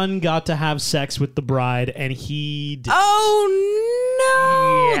his son got to have sex with the bride and he didn't.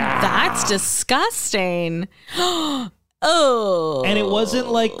 Oh, no. Yeah. That's disgusting. Oh. And it wasn't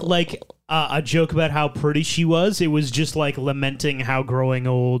like a joke about how pretty she was. It was just like lamenting how growing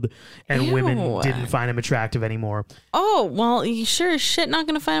old and women didn't find him attractive anymore. Oh, well, you sure as shit not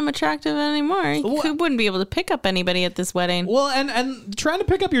going to find him attractive anymore. You wouldn't be able to pick up anybody at this wedding. Well, and trying to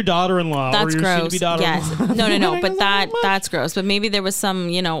pick up your daughter-in-law that's or your gross. soon-to-be daughter-in-law. Yes. No, but that's gross. But maybe there was some,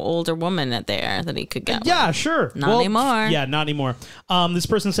 older woman at there that he could get. Yeah, sure. Not anymore. Yeah, not anymore. This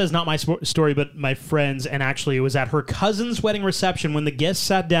person says, not my story, but my friend's, and actually it was at her cousin's wedding reception when the guests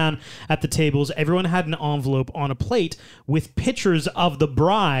sat down at the tables. Everyone had an envelope on a plate with pictures of the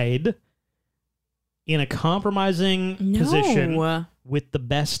bride in a compromising position with the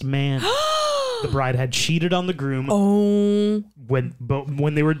best man. The bride had cheated on the groom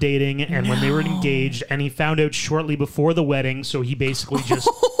when they were dating and when they were engaged, and he found out shortly before the wedding, so he basically just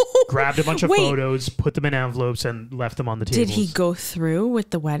grabbed a bunch of photos, put them in envelopes, and left them on the tables. Did he go through with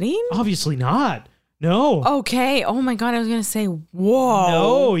the wedding? Obviously not. No. Okay. Oh my God, I was going to say, whoa.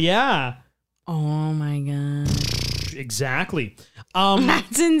 No, yeah. Oh my God. Exactly.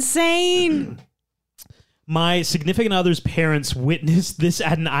 That's insane. My significant other's parents witnessed this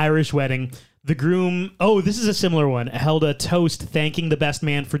at an Irish wedding. The groom, this is a similar one, held a toast thanking the best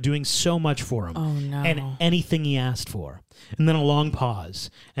man for doing so much for him. Oh, no. And anything he asked for. And then a long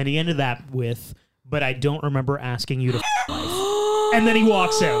pause. And he ended that with, but I don't remember asking you to life. And then he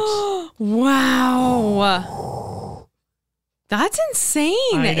walks out. Wow. That's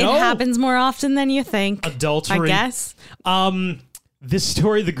insane. It happens more often than you think. Adultery. I guess. This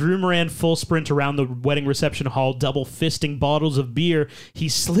story, the groom ran full sprint around the wedding reception hall, double fisting bottles of beer. He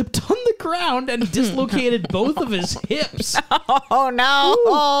slipped on the ground and dislocated both of his hips. Oh,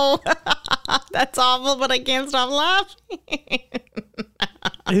 no. That's awful, but I can't stop laughing.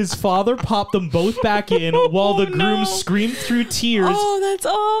 His father popped them both back in while the groom screamed through tears. Oh, that's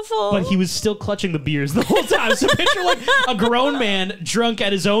awful. But he was still clutching the beers the whole time. So picture like a grown man drunk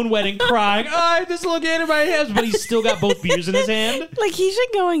at his own wedding crying, I dislocated my hips, but he's still got both beers in his hand. Like, he should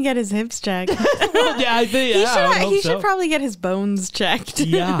go and get his hips checked. Well, yeah, I think he should probably get his bones checked.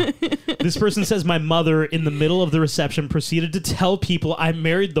 Yeah. This person says, my mother, in the middle of the reception, proceeded to tell people I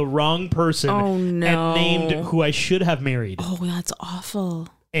married the wrong person. Oh, no. And named who I should have married. Oh, that's awful.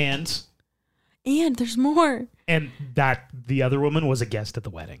 And there's more. And that the other woman was a guest at the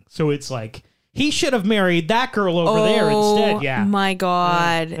wedding. So it's like, he should have married that girl over there instead. Yeah. My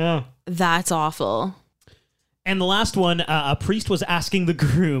God. Yeah. That's awful. And the last one, a priest was asking the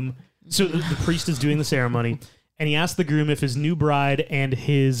groom. So the priest is doing the ceremony. And he asked the groom if his new bride and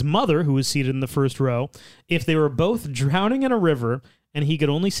his mother, who was seated in the first row, if they were both drowning in a river and he could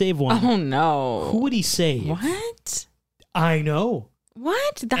only save one. Oh, no. Who would he save? What? I know.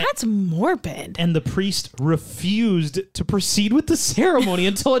 What? That's morbid. And the priest refused to proceed with the ceremony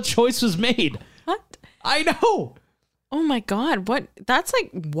until a choice was made. What? I know. Oh my God. What? That's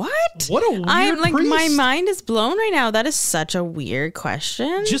like, what? What a weird priest. My mind is blown right now. That is such a weird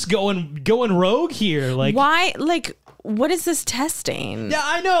question. Just going rogue here. Like, why? Like, what is this testing? Yeah,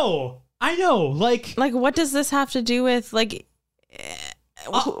 I know. Like, what does this have to do with, like,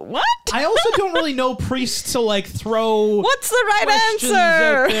 what? I also don't really know priests to like throw. What's the right answer?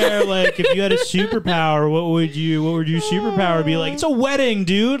 Out there. Like, if you had a superpower, what would your superpower be? Like, it's a wedding,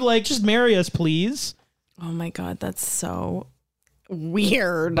 dude. Like, just marry us, please. Oh my God, that's so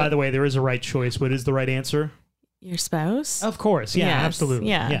weird. By the way, there is a right choice. What is the right answer? Your spouse? Of course. Yeah, yes. Absolutely.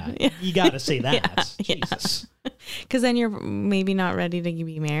 Yeah. You got to say that. Jesus. Because then you're maybe not ready to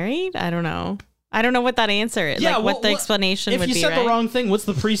be married. I don't know. I don't know what that answer is. Yeah, like what the explanation would be. If you said the wrong thing, what's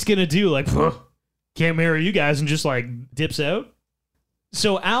the priest going to do? Like, can't marry you guys, and just like dips out?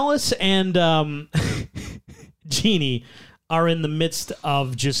 So Alice and Jeannie are in the midst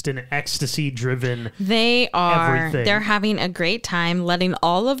of just an ecstasy-driven They are. Everything. They're having a great time letting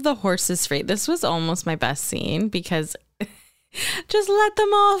all of the horses free. This was almost my best scene because just let them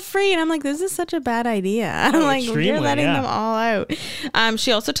all free. And I'm like, this is such a bad idea. I'm like, you're letting them all out.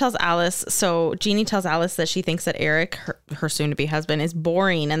 She also tells Alice, so Jeannie tells Alice that she thinks that Eric, her soon-to-be husband, is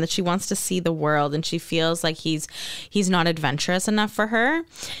boring and that she wants to see the world and she feels like he's not adventurous enough for her.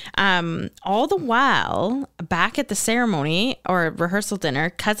 All the while, back at the ceremony or rehearsal dinner,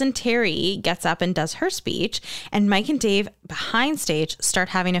 cousin Terry gets up and does her speech, and Mike and Dave behind stage start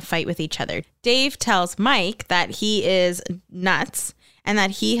having a fight with each other. Dave tells Mike that he is nuts and that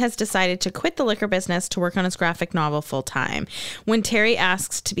he has decided to quit the liquor business to work on his graphic novel full time. When Terry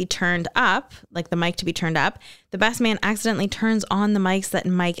asks to be turned up, like the mic to be turned up, the best man accidentally turns on the mics that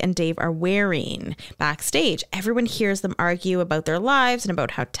Mike and Dave are wearing backstage. Everyone hears them argue about their lives and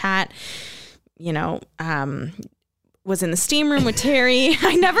about how Tat, was was in the steam room with Terry.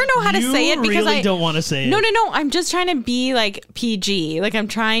 I never know how to say it because really I don't want to say it. No. I'm just trying to be like PG. Like I'm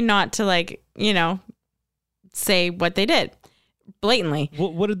trying not to like, say what they did blatantly.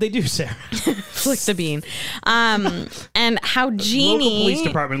 What did they do, Sarah? Flick the bean. And how Jeannie. Local police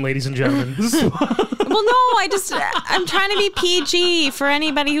department, ladies and gentlemen. Well, no, I'm trying to be PG for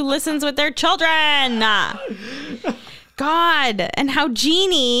anybody who listens with their children. God. And how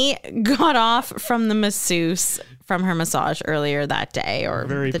Jeannie got off from the masseuse from her massage earlier that day or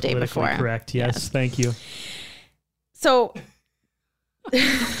Very the day before. Correct. Yes. Thank you. So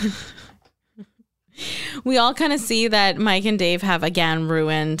we all kind of see that Mike and Dave have again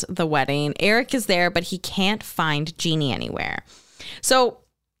ruined the wedding. Eric is there, but he can't find Jeannie anywhere. So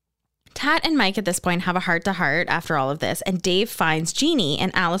Tat and Mike at this point have a heart-to-heart after all of this, and Dave finds Jeannie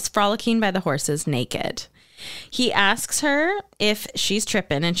and Alice frolicking by the horses naked. He asks her if she's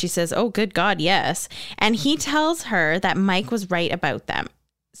tripping, and she says, oh, good God, yes. And he tells her that Mike was right about them.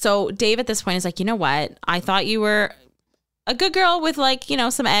 So Dave at this point is like, you know what? I thought you were a good girl with like,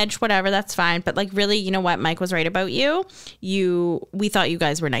 some edge, whatever, that's fine. But like, really, you know what? Mike was right about you. We thought you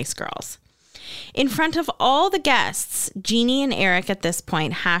guys were nice girls. In front of all the guests, Jeannie and Eric at this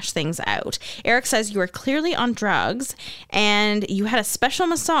point hash things out. Eric says you were clearly on drugs and you had a special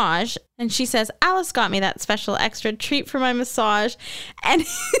massage. And she says, Alice got me that special extra treat for my massage. And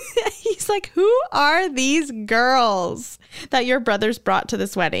he's like, who are these girls that your brothers brought to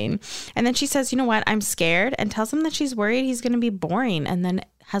this wedding? And then she says, you know what? I'm scared, and tells him that she's worried he's going to be boring, and then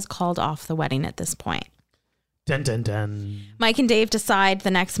has called off the wedding at this point. Dun, dun, dun. Mike and Dave decide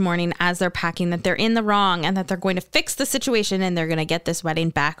the next morning as they're packing that they're in the wrong and that they're going to fix the situation and they're going to get this wedding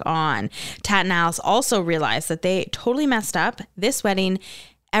back on. Tat and Alice also realize that they totally messed up this wedding,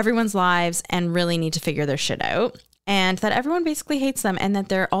 everyone's lives, and really need to figure their shit out, and that everyone basically hates them and that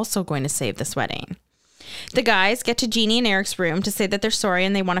they're also going to save this wedding. The guys get to Jeannie and Eric's room to say that they're sorry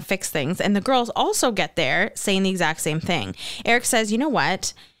and they want to fix things, and the girls also get there saying the exact same thing. Eric says, you know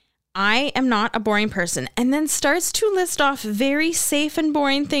what? I am not a boring person, and then starts to list off very safe and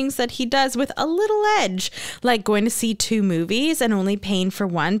boring things that he does with a little edge, like going to see 2 movies and only paying for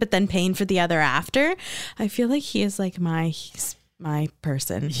one, but then paying for the other after. I feel like he is like my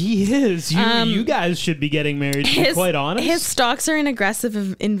person. He is. You guys should be getting married, to be quite honest. His stocks are in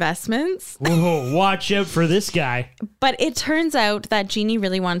aggressive investments. Whoa, watch out for this guy. But it turns out that Jeannie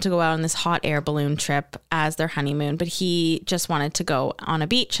really wanted to go out on this hot air balloon trip as their honeymoon, but he just wanted to go on a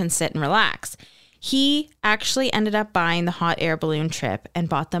beach and sit and relax. He actually ended up buying the hot air balloon trip and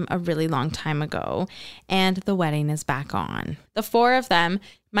bought them a really long time ago, and the wedding is back on. The 4 of them,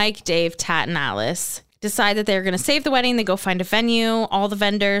 Mike, Dave, Tat, and Alice, decide that they're going to save the wedding. They go find a venue, all the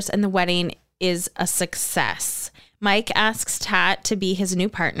vendors, and the wedding is a success. Mike asks Tat to be his new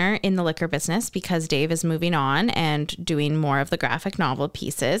partner in the liquor business because Dave is moving on and doing more of the graphic novel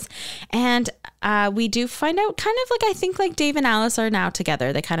pieces. And we do find out kind of like, I think like Dave and Alice are now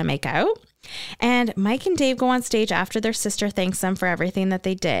together. They kind of make out. And Mike and Dave go on stage after their sister thanks them for everything that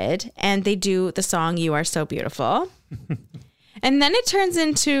they did. And they do the song, You Are So Beautiful. And then it turns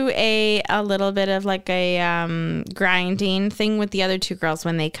into a little bit of like a grinding thing with the other 2 girls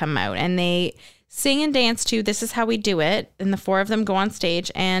when they come out. And they sing and dance to This Is How We Do It. And the 4 of them go on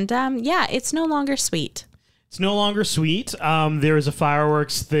stage. And it's no longer sweet. It's no longer sweet. There is a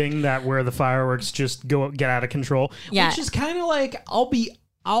fireworks thing where the fireworks just get out of control. Yeah. Which is kind of like,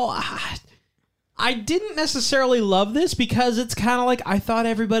 I didn't necessarily love this because it's kind of like I thought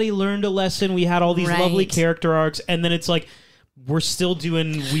everybody learned a lesson. We had all these lovely character arcs. And then it's like, we're still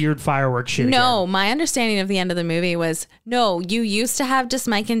doing weird fireworks shit No, again. my understanding of the end of the movie was, no, you used to have just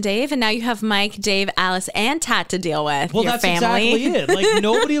Mike and Dave, and now you have Mike, Dave, Alice, and Tat to deal with. Well, your that's family. exactly it. Like,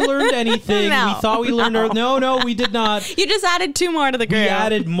 nobody learned anything. No, we thought we learned. No, we did not. You just added 2 more to the group. We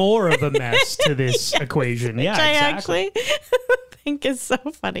added more of a mess to this equation. Yeah, Which I exactly. actually think is so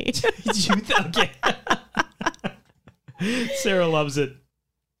funny. Okay. Sarah loves it.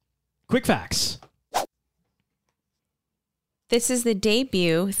 Quick facts. This is the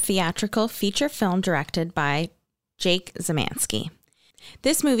debut theatrical feature film directed by Jake Zemansky.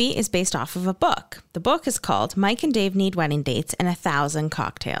 This movie is based off of a book. The book is called Mike and Dave Need Wedding Dates and 1,000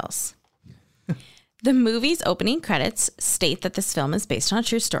 Cocktails. The movie's opening credits state that this film is based on a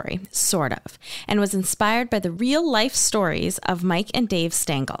true story, sort of, and was inspired by the real-life stories of Mike and Dave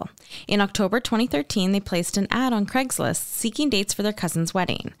Stengel. In October 2013, they placed an ad on Craigslist seeking dates for their cousin's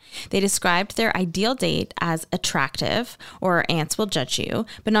wedding. They described their ideal date as attractive, or aunts will judge you,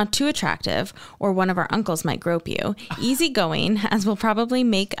 but not too attractive, or one of our uncles might grope you, easygoing, as will probably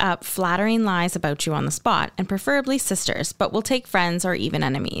make up flattering lies about you on the spot, and preferably sisters, but will take friends or even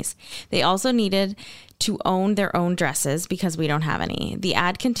enemies. They also needed to own their own dresses because we don't have any. The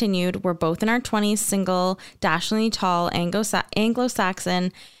ad continued, we're both in our 20s, single, dashingly tall,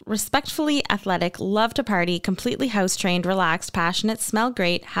 Anglo-Saxon, respectfully athletic, love to party, completely house-trained, relaxed, passionate, smell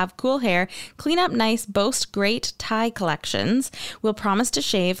great, have cool hair, clean up nice, boast great tie collections, will promise to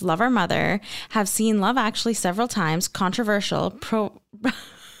shave, love our mother, have seen Love Actually several times, controversial,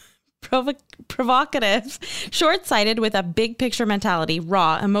 provocative, short-sighted with a big picture mentality,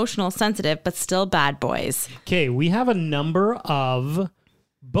 raw, emotional, sensitive, but still bad boys. Okay, we have a number of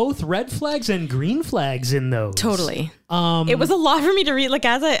both red flags and green flags in those. Totally. It was a lot for me to read. Like,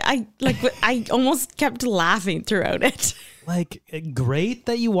 as I almost kept laughing throughout it. Like, great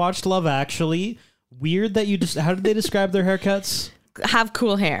that you watched Love Actually. Weird that you just, how did they describe their haircuts? Have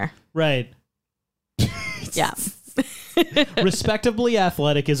cool hair. Right. Yeah. Respectably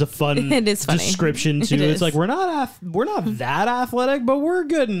athletic is a fun it is funny. description too. It's like we're not that athletic, but we're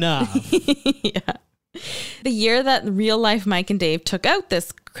good enough. Yeah. The year that real life Mike and Dave took out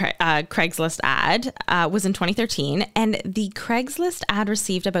this Craigslist ad was in 2013, and the Craigslist ad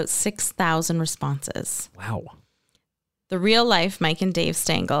received about 6,000 responses. Wow. The real life Mike and Dave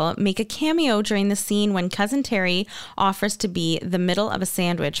Stengel make a cameo during the scene when cousin Terry offers to be the middle of a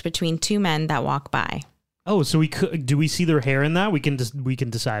sandwich between two men that walk by. Oh, so do we see their hair in that? We can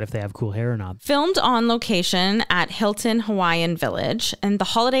decide if they have cool hair or not. Filmed on location at Hilton Hawaiian Village and the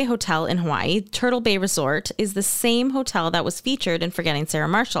Holiday Hotel in Hawaii, Turtle Bay Resort is the same hotel that was featured in Forgetting Sarah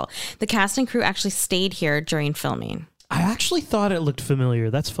Marshall. The cast and crew actually stayed here during filming. I actually thought it looked familiar.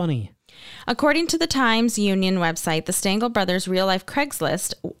 That's funny. According to the Times Union website, the Stengel brothers' real-life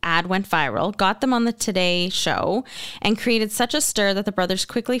Craigslist ad went viral, got them on the Today Show, and created such a stir that the brothers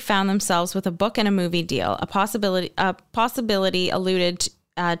quickly found themselves with a book and a movie deal, a possibility alluded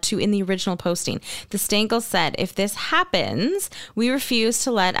to in the original posting. The Stengels said, if this happens, we refuse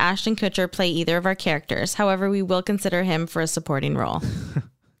to let Ashton Kutcher play either of our characters. However, we will consider him for a supporting role.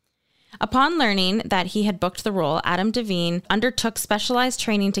 Upon learning that he had booked the role, Adam Devine undertook specialized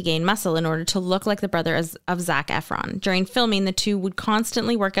training to gain muscle in order to look like the brother of Zac Efron. During filming, the two would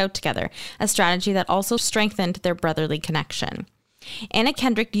constantly work out together, a strategy that also strengthened their brotherly connection. Anna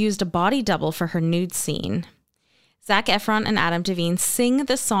Kendrick used a body double for her nude scene. Zac Efron and Adam Devine sing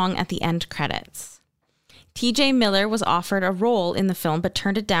the song at the end credits. TJ Miller was offered a role in the film but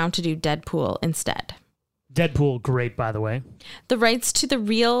turned it down to do Deadpool instead. Deadpool, great, by the way. The rights to the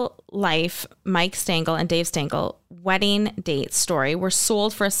real-life Mike Stengel and Dave Stengel wedding date story were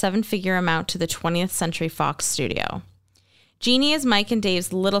sold for a 7-figure amount to the 20th Century Fox studio. Jeannie is Mike and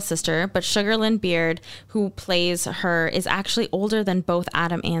Dave's little sister, but Sugarlyn Beard, who plays her, is actually older than both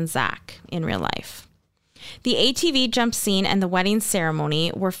Adam and Zach in real life. The ATV jump scene and the wedding ceremony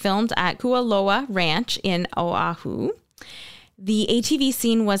were filmed at Kualoa Ranch in Oahu. The ATV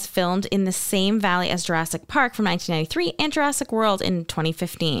scene was filmed in the same valley as Jurassic Park from 1993 and Jurassic World in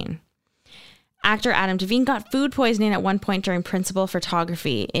 2015. Actor Adam Devine got food poisoning at one point during principal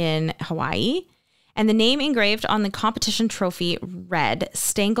photography in Hawaii, and the name engraved on the competition trophy read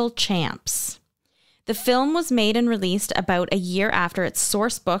Stengel Champs. The film was made and released about a year after its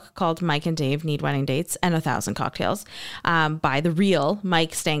source book called Mike and Dave Need Wedding Dates and 1,000 Cocktails by the real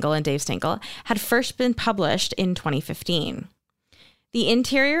Mike Stengel and Dave Stengel had first been published in 2015. The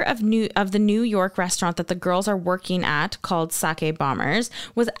interior of the New York restaurant that the girls are working at, called Sake Bombers,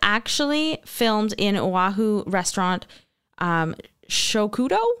 was actually filmed in Oahu restaurant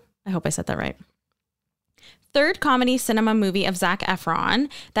Shokudo. I hope I said that right. Third comedy cinema movie of Zac Efron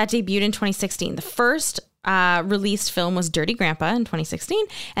that debuted in 2016. The first released film was Dirty Grandpa in 2016,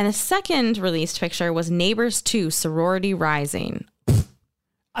 and the second released picture was Neighbors 2: Sorority Rising.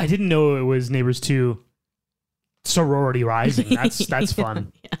 I didn't know it was Neighbors 2: Sorority Rising. That's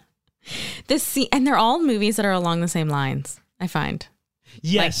fun. Yeah. This scene, and they're all movies that are along the same lines, I find.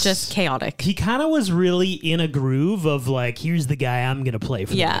 Yes. Like, just chaotic. He kind of was really in a groove of like, here's the guy I'm going to play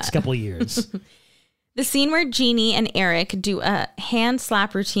for the next couple of years. The scene where Jeannie and Eric do a hand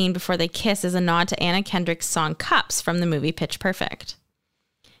slap routine before they kiss is a nod to Anna Kendrick's song Cups from the movie Pitch Perfect.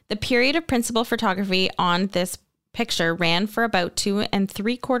 The period of principal photography on this picture ran for about 2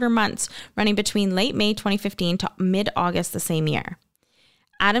 3/4 months, running between late May 2015 to mid-August the same year.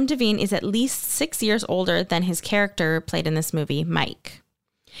 Adam Devine is at least 6 years older than his character played in this movie, Mike.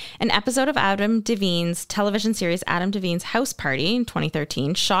 An episode of Adam Devine's television series Adam Devine's House Party in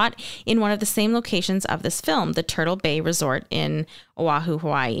 2013 shot in one of the same locations of this film, the Turtle Bay Resort in Oahu,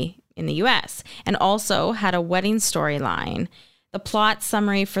 Hawaii in the US, and also had a wedding storyline. The plot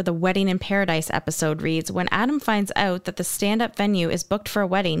summary for the Wedding in Paradise episode reads, when Adam finds out that the stand-up venue is booked for a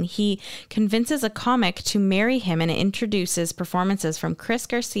wedding, he convinces a comic to marry him and introduces performances from Chris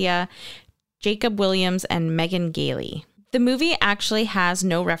Garcia, Jacob Williams, and Megan Gailey. The movie actually has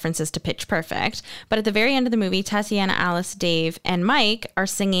no references to Pitch Perfect, but at the very end of the movie, Tatiana, Alice, Dave, and Mike are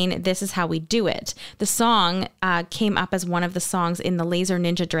singing This Is How We Do It. The song came up as one of the songs in the Laser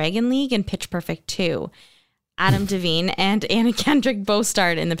Ninja Dragon League and Pitch Perfect 2. Adam Devine and Anna Kendrick both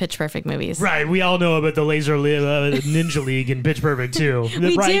starred in the Pitch Perfect movies. Right, we all know about the Ninja League and Pitch Perfect too.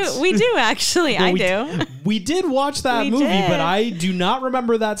 We do actually. Well, I do. We did watch that movie, but I do not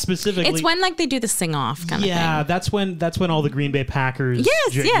remember that specifically. It's when like they do the sing off kind of thing. Yeah, that's when all the Green Bay Packers.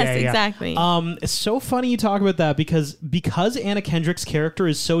 Yes, exactly. It's so funny you talk about that because Anna Kendrick's character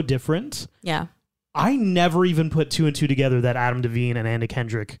is so different. Yeah, I never even put two and two together that Adam Devine and Anna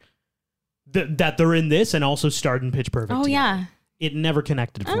Kendrick. That they're in this and also starred in Pitch Perfect. Oh, together. yeah. It never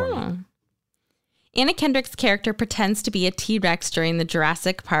connected for me. Anna Kendrick's character pretends to be a T-Rex during the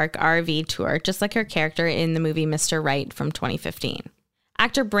Jurassic Park RV tour, just like her character in the movie Mr. Right from 2015.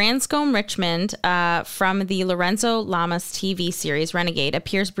 Actor Branscombe Richmond from the Lorenzo Lamas TV series Renegade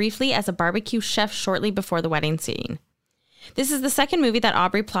appears briefly as a barbecue chef shortly before the wedding scene. This is the second movie that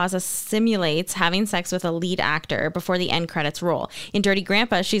Aubrey Plaza simulates having sex with a lead actor before the end credits roll. In Dirty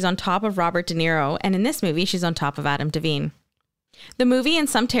Grandpa, she's on top of Robert De Niro, and in this movie, she's on top of Adam Devine. The movie in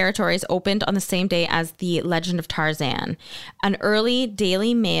some territories opened on the same day as The Legend of Tarzan. An early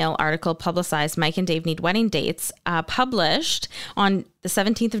Daily Mail article publicized Mike and Dave Need Wedding Dates, published on the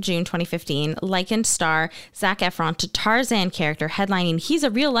 17th of June 2015, likened star Zac Efron to Tarzan character, headlining, "He's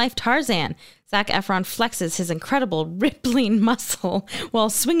a real-life Tarzan." Zac Efron flexes his incredible rippling muscle while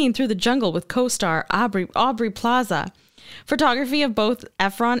swinging through the jungle with co-star Aubrey Plaza. Photography of both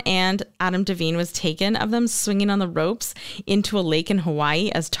Efron and Adam Devine was taken of them swinging on the ropes into a lake in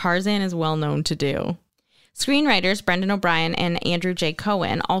Hawaii, as Tarzan is well known to do. Screenwriters Brendan O'Brien and Andrew J.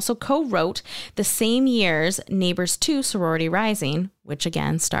 Cohen also co-wrote the same year's Neighbors 2 Sorority Rising, which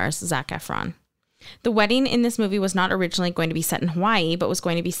again stars Zac Efron. The wedding in this movie was not originally going to be set in Hawaii, but was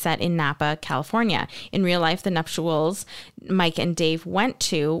going to be set in Napa, California. In real life, the nuptials Mike and Dave went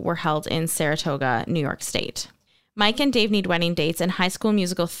to were held in Saratoga, New York State. Mike and Dave Need Wedding Dates and High School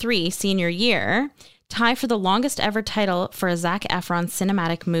Musical 3 Senior Year tie for the longest ever title for a Zac Efron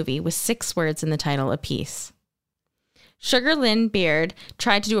cinematic movie, with 6 words in the title apiece. Sugar Lynn Beard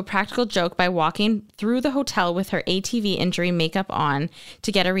tried to do a practical joke by walking through the hotel with her ATV injury makeup on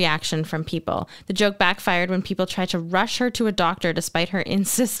to get a reaction from people. The joke backfired when people tried to rush her to a doctor despite her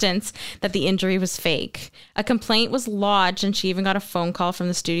insistence that the injury was fake. A complaint was lodged, and she even got a phone call from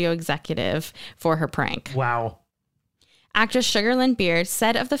the studio executive for her prank. Wow. Actress Sugar Lynn Beard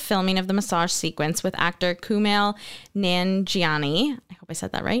said of the filming of the massage sequence with actor Kumail Nanjiani, I hope I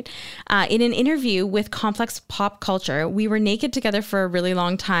said that right, in an interview with Complex Pop Culture, "We were naked together for a really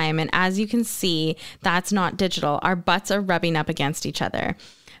long time, and as you can see, that's not digital. Our butts are rubbing up against each other."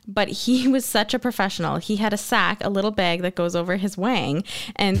 But he was such a professional. He had a sack, a little bag that goes over his wang,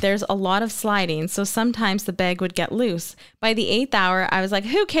 and there's a lot of sliding, so sometimes the bag would get loose. By the 8th hour, I was like,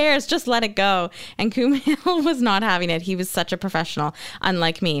 who cares? Just let it go. And Kumail was not having it. He was such a professional,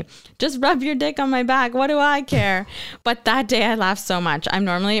 unlike me. Just rub your dick on my back. What do I care? But that day I laughed so much. I'm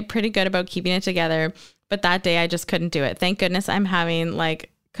normally pretty good about keeping it together, but that day I just couldn't do it. Thank goodness I'm having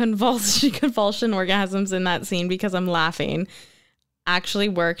like convulsion orgasms in that scene because I'm laughing. Actually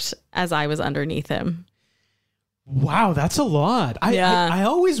worked as I was underneath him. Wow, that's a lot. I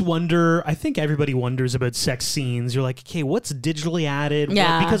always wonder, I think everybody wonders about sex scenes. You're like, okay, what's digitally added?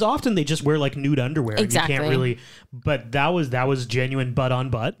 Yeah. Because often they just wear like nude underwear. Exactly. And you can't really, but that was genuine butt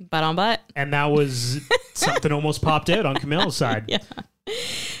on butt. Butt on butt. And that was something almost popped out on Camille's side. Yeah.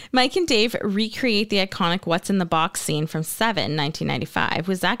 Mike and Dave recreate the iconic What's in the Box scene from Seven, 1995,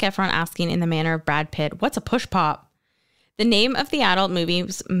 with Zac Efron asking in the manner of Brad Pitt, "What's a push pop?" The name of the adult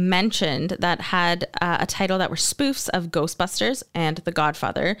movies mentioned that had a title that were spoofs of Ghostbusters and The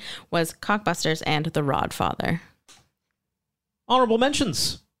Godfather was Cockbusters and The Rodfather. Honorable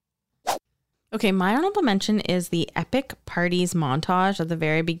mentions. Okay, my honorable mention is the epic parties montage at the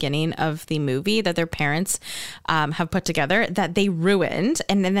very beginning of the movie that their parents have put together that they ruined,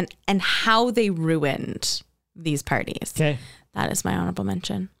 and how they ruined these parties. Okay. That is my honorable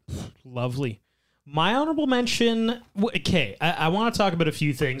mention. Lovely. My honorable mention, okay, I want to talk about a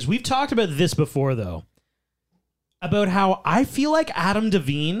few things. We've talked about this before, though, about how I feel like Adam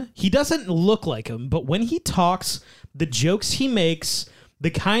Devine, he doesn't look like him, but when he talks, the jokes he makes, the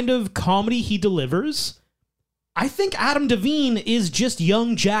kind of comedy he delivers, I think Adam Devine is just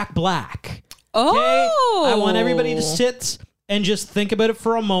young Jack Black. Oh! Okay? I want everybody to sit and just think about it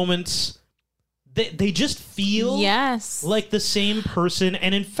for a moment. They just feel yes, like the same person.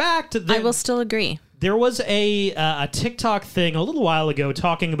 And in fact, I will still agree. There was a TikTok thing a little while ago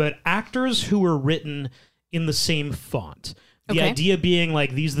talking about actors who were written in the same font. The idea being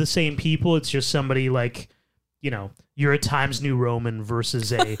like these are the same people. It's just somebody like, you're a Times New Roman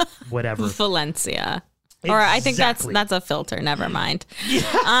versus a whatever. Valencia. Exactly. Or I think that's a filter. Never mind. Yeah,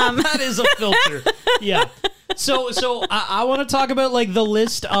 that is a filter. Yeah. So I want to talk about like the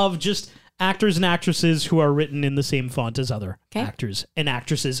list of just actors and actresses who are written in the same font as other actors and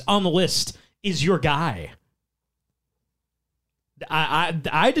actresses. On the list is your guy.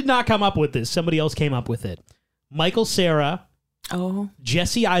 I did not come up with this. Somebody else came up with it. Michael Cera,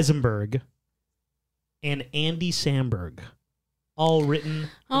 Jesse Eisenberg, and Andy Samberg. All written in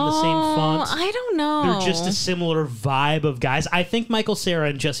the same font. I don't know. They're just a similar vibe of guys. I think Michael Cera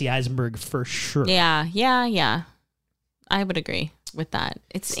and Jesse Eisenberg for sure. Yeah. I would agree with that.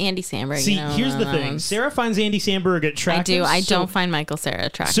 It's Andy Samberg. See, here's the thing. Sarah finds Andy Samberg attractive. I don't find Michael Cera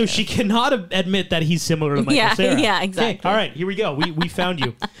attractive. So she cannot admit that he's similar to Michael Cera. Yeah, exactly. Okay, all right, here we go. We found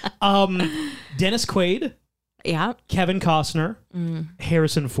you. Dennis Quaid. Yeah. Kevin Costner.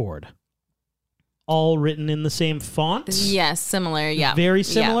 Harrison Ford. All written in the same font? Yes, similar. Yeah. Very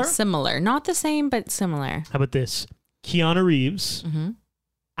similar? Yeah, similar. Not the same, but similar. How about this? Keanu Reeves.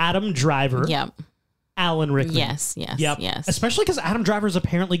 Adam Driver. Yep. Alan Rickman. Yes. Especially because Adam Driver is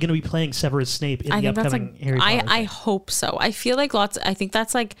apparently going to be playing Severus Snape in the upcoming Harry Potter. I hope so. I feel like I think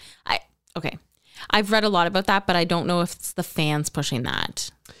that's like, I've read a lot about that, but I don't know if it's the fans pushing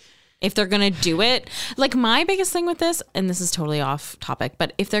that. If they're going to do it, like my biggest thing with this, and this is totally off topic,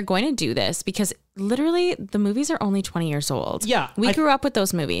 but if they're going to do this, because literally the movies are only 20 years old. Yeah. We grew up with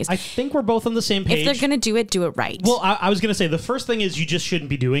those movies. I think we're both on the same page. If they're going to do it right. Well, I was going to say, the first thing is you just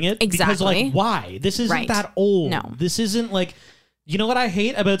shouldn't be doing it. Exactly. Because, like, why? This isn't that old. No. This isn't like... You know what I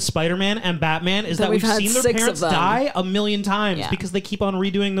hate about Spider-Man and Batman is that we've seen their parents die a million times because they keep on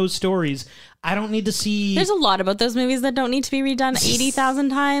redoing those stories. I don't need to see... There's a lot about those movies that don't need to be redone 80,000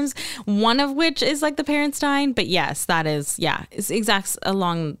 times, one of which is like the parents dying. But yes, that is, it's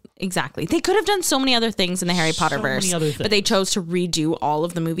exactly. They could have done so many other things in the Harry Potter verse, but they chose to redo all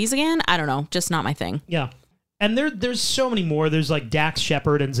of the movies again. I don't know, just not my thing. Yeah. And there's so many more. There's like Dax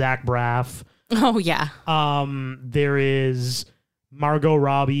Shepard and Zach Braff. Oh, yeah. There is... Margot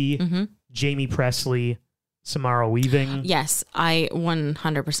Robbie, Jamie Presley, Samara Weaving. Yes, I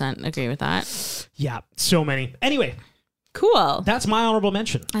 100% agree with that. Yeah, so many. Anyway. Cool. That's my honorable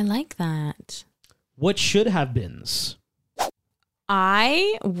mention. I like that. What should have beens?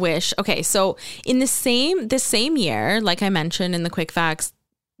 I wish... Okay, so in this same year, like I mentioned in the quick facts,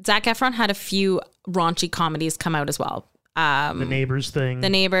 Zac Efron had a few raunchy comedies come out as well. The Neighbors thing. The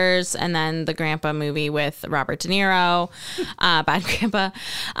Neighbors, and then the Grandpa movie with Robert De Niro, Bad Grandpa.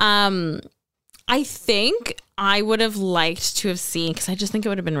 I think I would have liked to have seen, because I just think it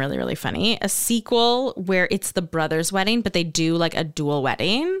would have been really, really funny, a sequel where it's the brother's wedding, but they do like a dual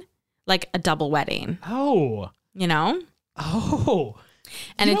wedding, like a double wedding. Oh. You know? Oh.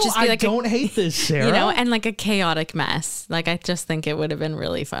 And it just be like I don't hate this, Sarah. You know, and like a chaotic mess. Like I just think it would have been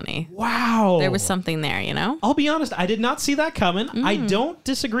really funny. Wow. There was something there, you know? I'll be honest, I did not see that coming. I don't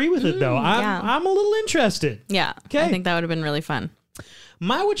disagree with it though. I'm a little interested. Yeah. Okay. I think that would have been really fun.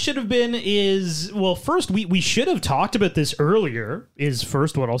 My what should have been is, well, first we should have talked about this earlier, is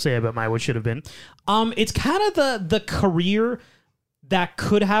first what I'll say about my what should have been. It's kind of the career that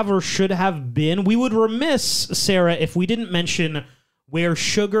could have or should have been. We would remiss, Sarah, if we didn't mention where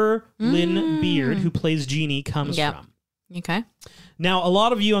Sugar Lynn Beard, who plays Jeannie, comes from. Okay. Now, a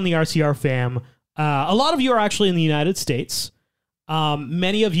lot of you on the RCR fam, a lot of you are actually in the United States.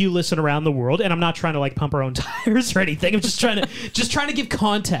 Many of you listen around the world, and I'm not trying to like pump our own tires or anything. I'm just trying to give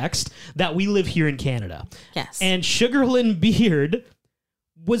context that we live here in Canada. Yes. And Sugar Lynn Beard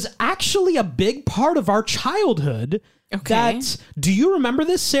was actually a big part of our childhood. Okay. Do you remember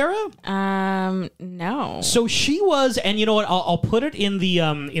this, Sarah? No. So she was, and you know what? I'll put it in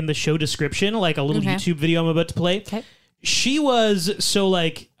the show description, like a little YouTube video I'm about to play. Okay. She was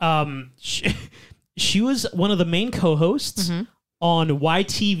she was one of the main co-hosts on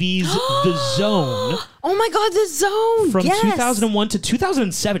YTV's The Zone. Oh my God, The Zone. From 2001 to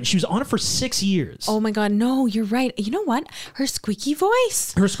 2007. She was on it for 6 years. Oh my God, no, you're right. You know what? Her squeaky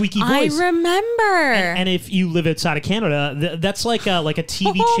voice. I remember. And if you live outside of Canada, that's like a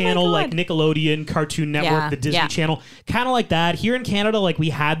TV channel, like Nickelodeon, Cartoon Network, the Disney Channel. Kind of like that. Here in Canada, like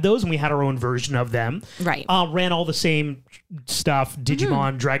we had those and we had our own version of them. Right. Ran all the same stuff.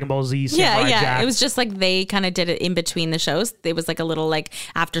 Digimon, Dragon Ball Z, Samurai Jack. It was just like they kind of did it in between the shows. It was like a little like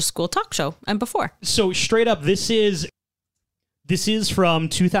after school talk show and before. So straight up, this is from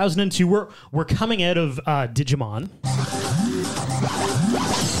 2002. We're coming out of Digimon.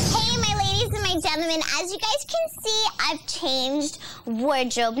 Hey, my ladies and my gentlemen, as you guys can see, I've changed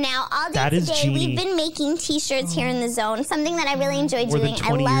wardrobe. Now, all day That is today, Jeannie. we've been making t-shirts here in the zone, something that I really enjoy More than doing.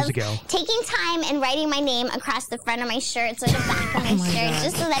 20 I love years ago. taking time and writing my name across the front of my shirts or the back of my shirt,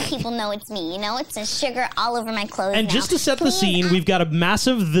 just so that people know it's me. You know, it's a sugar all over my clothes. And now. just to set the Please, scene, we've got a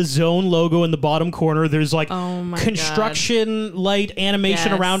massive The Zone logo in the bottom corner. There's like Oh my construction light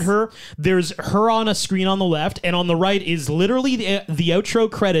animation Yes. around her. There's her on a screen on the left, and on the right is literally the outro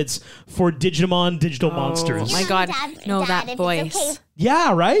credits for Digimon Digital Monsters. Oh my God. Dad, No, Dad, that if it's voice. okay,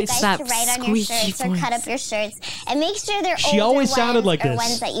 Yeah, right? you guys that to write on your squeaky shirts or cut voice. up your shirts and make sure they're She older always sounded ones like or this.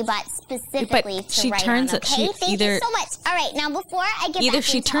 ones that you bought specifically But to she write turns on, it- okay? she Thank either- you so much. All right, now before I get Either back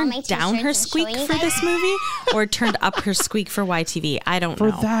she into all my turned down her t-shirts and squeak showing you for guys this movie or turned up her squeak for YTV. I don't For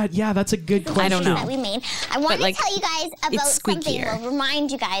know. that, yeah, that's a good question. I don't know. that we made, I want to like, tell you guys about it's something, squeakier. or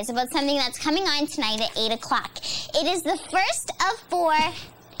remind you guys about something that's coming on tonight at 8 o'clock. It is the first of 4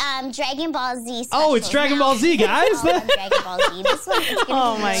 Dragon Ball Z specials. Oh, it's Dragon Ball Z, guys. It's all on Dragon Ball Z. This one is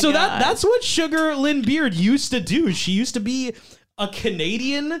gonna be my So God. that's what Sugar Lynn Beard used to do. She used to be a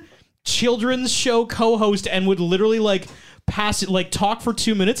Canadian children's show co-host and would literally like pass it, like talk for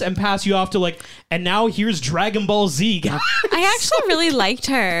 2 minutes and pass you off to like, and now here's Dragon Ball Z. I actually really liked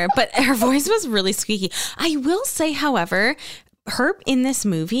her, but her voice was really squeaky. I will say, however, her in this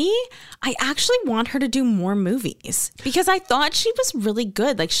movie, I actually want her to do more movies because I thought she was really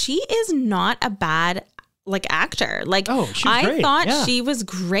good. Like, she is not a bad like actor. Like, Oh, she was I great, thought yeah. she was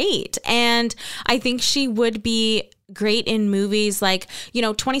great, and I think she would be great in movies like,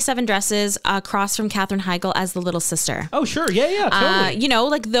 27 Dresses, across from Katherine Heigl as the little sister. Oh, sure. Yeah, totally.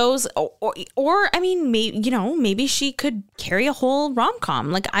 Like those, or I mean, maybe she could carry a whole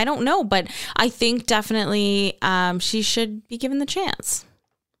rom-com. Like, I don't know, but I think definitely she should be given the chance.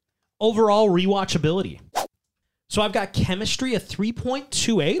 Overall rewatchability. So I've got chemistry a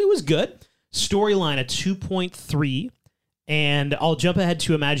 3.28. It was good. Storyline a 2.3. And I'll jump ahead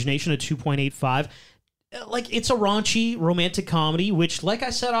to imagination a 2.85. Like, it's a raunchy romantic comedy, which, like I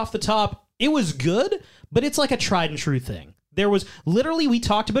said off the top, it was good, but it's like a tried and true thing. There was literally, we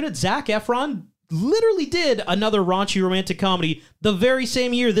talked about it, Zac Efron literally did another raunchy romantic comedy the very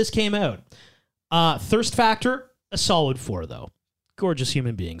same year this came out. Thirst factor, a solid 4, though. Gorgeous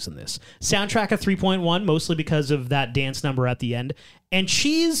human beings in this. Soundtrack a 3.1, mostly because of that dance number at the end. And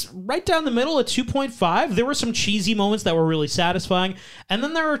cheese, right down the middle at 2.5. There were some cheesy moments that were really satisfying. And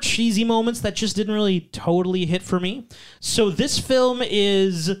then there are cheesy moments that just didn't really totally hit for me. So this film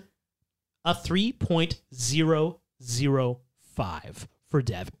is a 3.005 for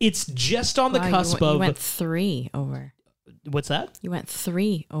Dev. It's just on the cusp you of... went 3 over. What's that? You went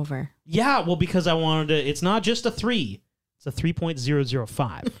 3 over. Yeah, well, because I wanted to... It's not just a 3. It's a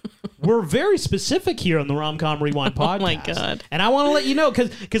 3.005. We're very specific here on the Rom-Com Rewind podcast. Oh my God. And I want to let you know,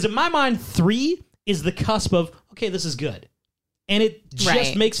 because in my mind, 3 is the cusp of, okay, this is good. And it just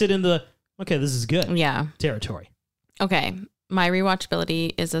Right. makes it in the, okay, this is good Yeah. territory. Okay. My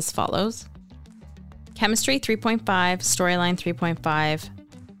rewatchability is as follows. Chemistry 3.5, storyline 3.5.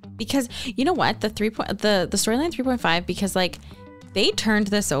 Because you know what? The storyline 3.5, because like they turned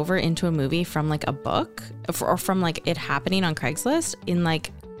this over into a movie from like a book or from like it happening on Craigslist in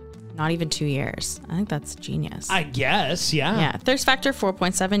like not even 2 years. I think that's genius. I guess, yeah. Yeah. Thirst factor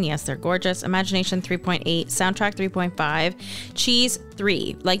 4.7. Yes, they're gorgeous. Imagination 3.8. Soundtrack 3.5. Cheese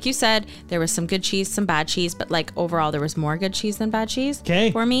 3. Like you said, there was some good cheese, some bad cheese, but like overall there was more good cheese than bad cheese.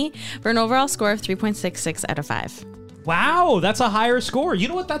 Okay. For me, for an overall score of 3.66 out of 5. Wow, that's a higher score. You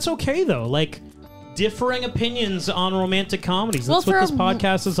know what? That's okay, though. Like, differing opinions on romantic comedies. That's Well, what for this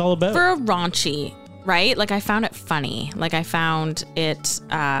podcast is all about. For a raunchy, right? Like I found it funny. Like I found it,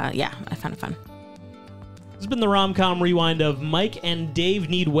 I found it fun. This has been the Rom-Com Rewind of Mike and Dave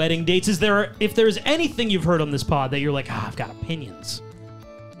Need Wedding Dates. If there's anything you've heard on this pod that you're like, I've got opinions,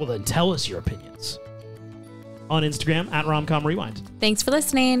 well then tell us your opinions. On Instagram, at Rom-Com Rewind. Thanks for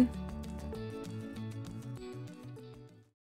listening.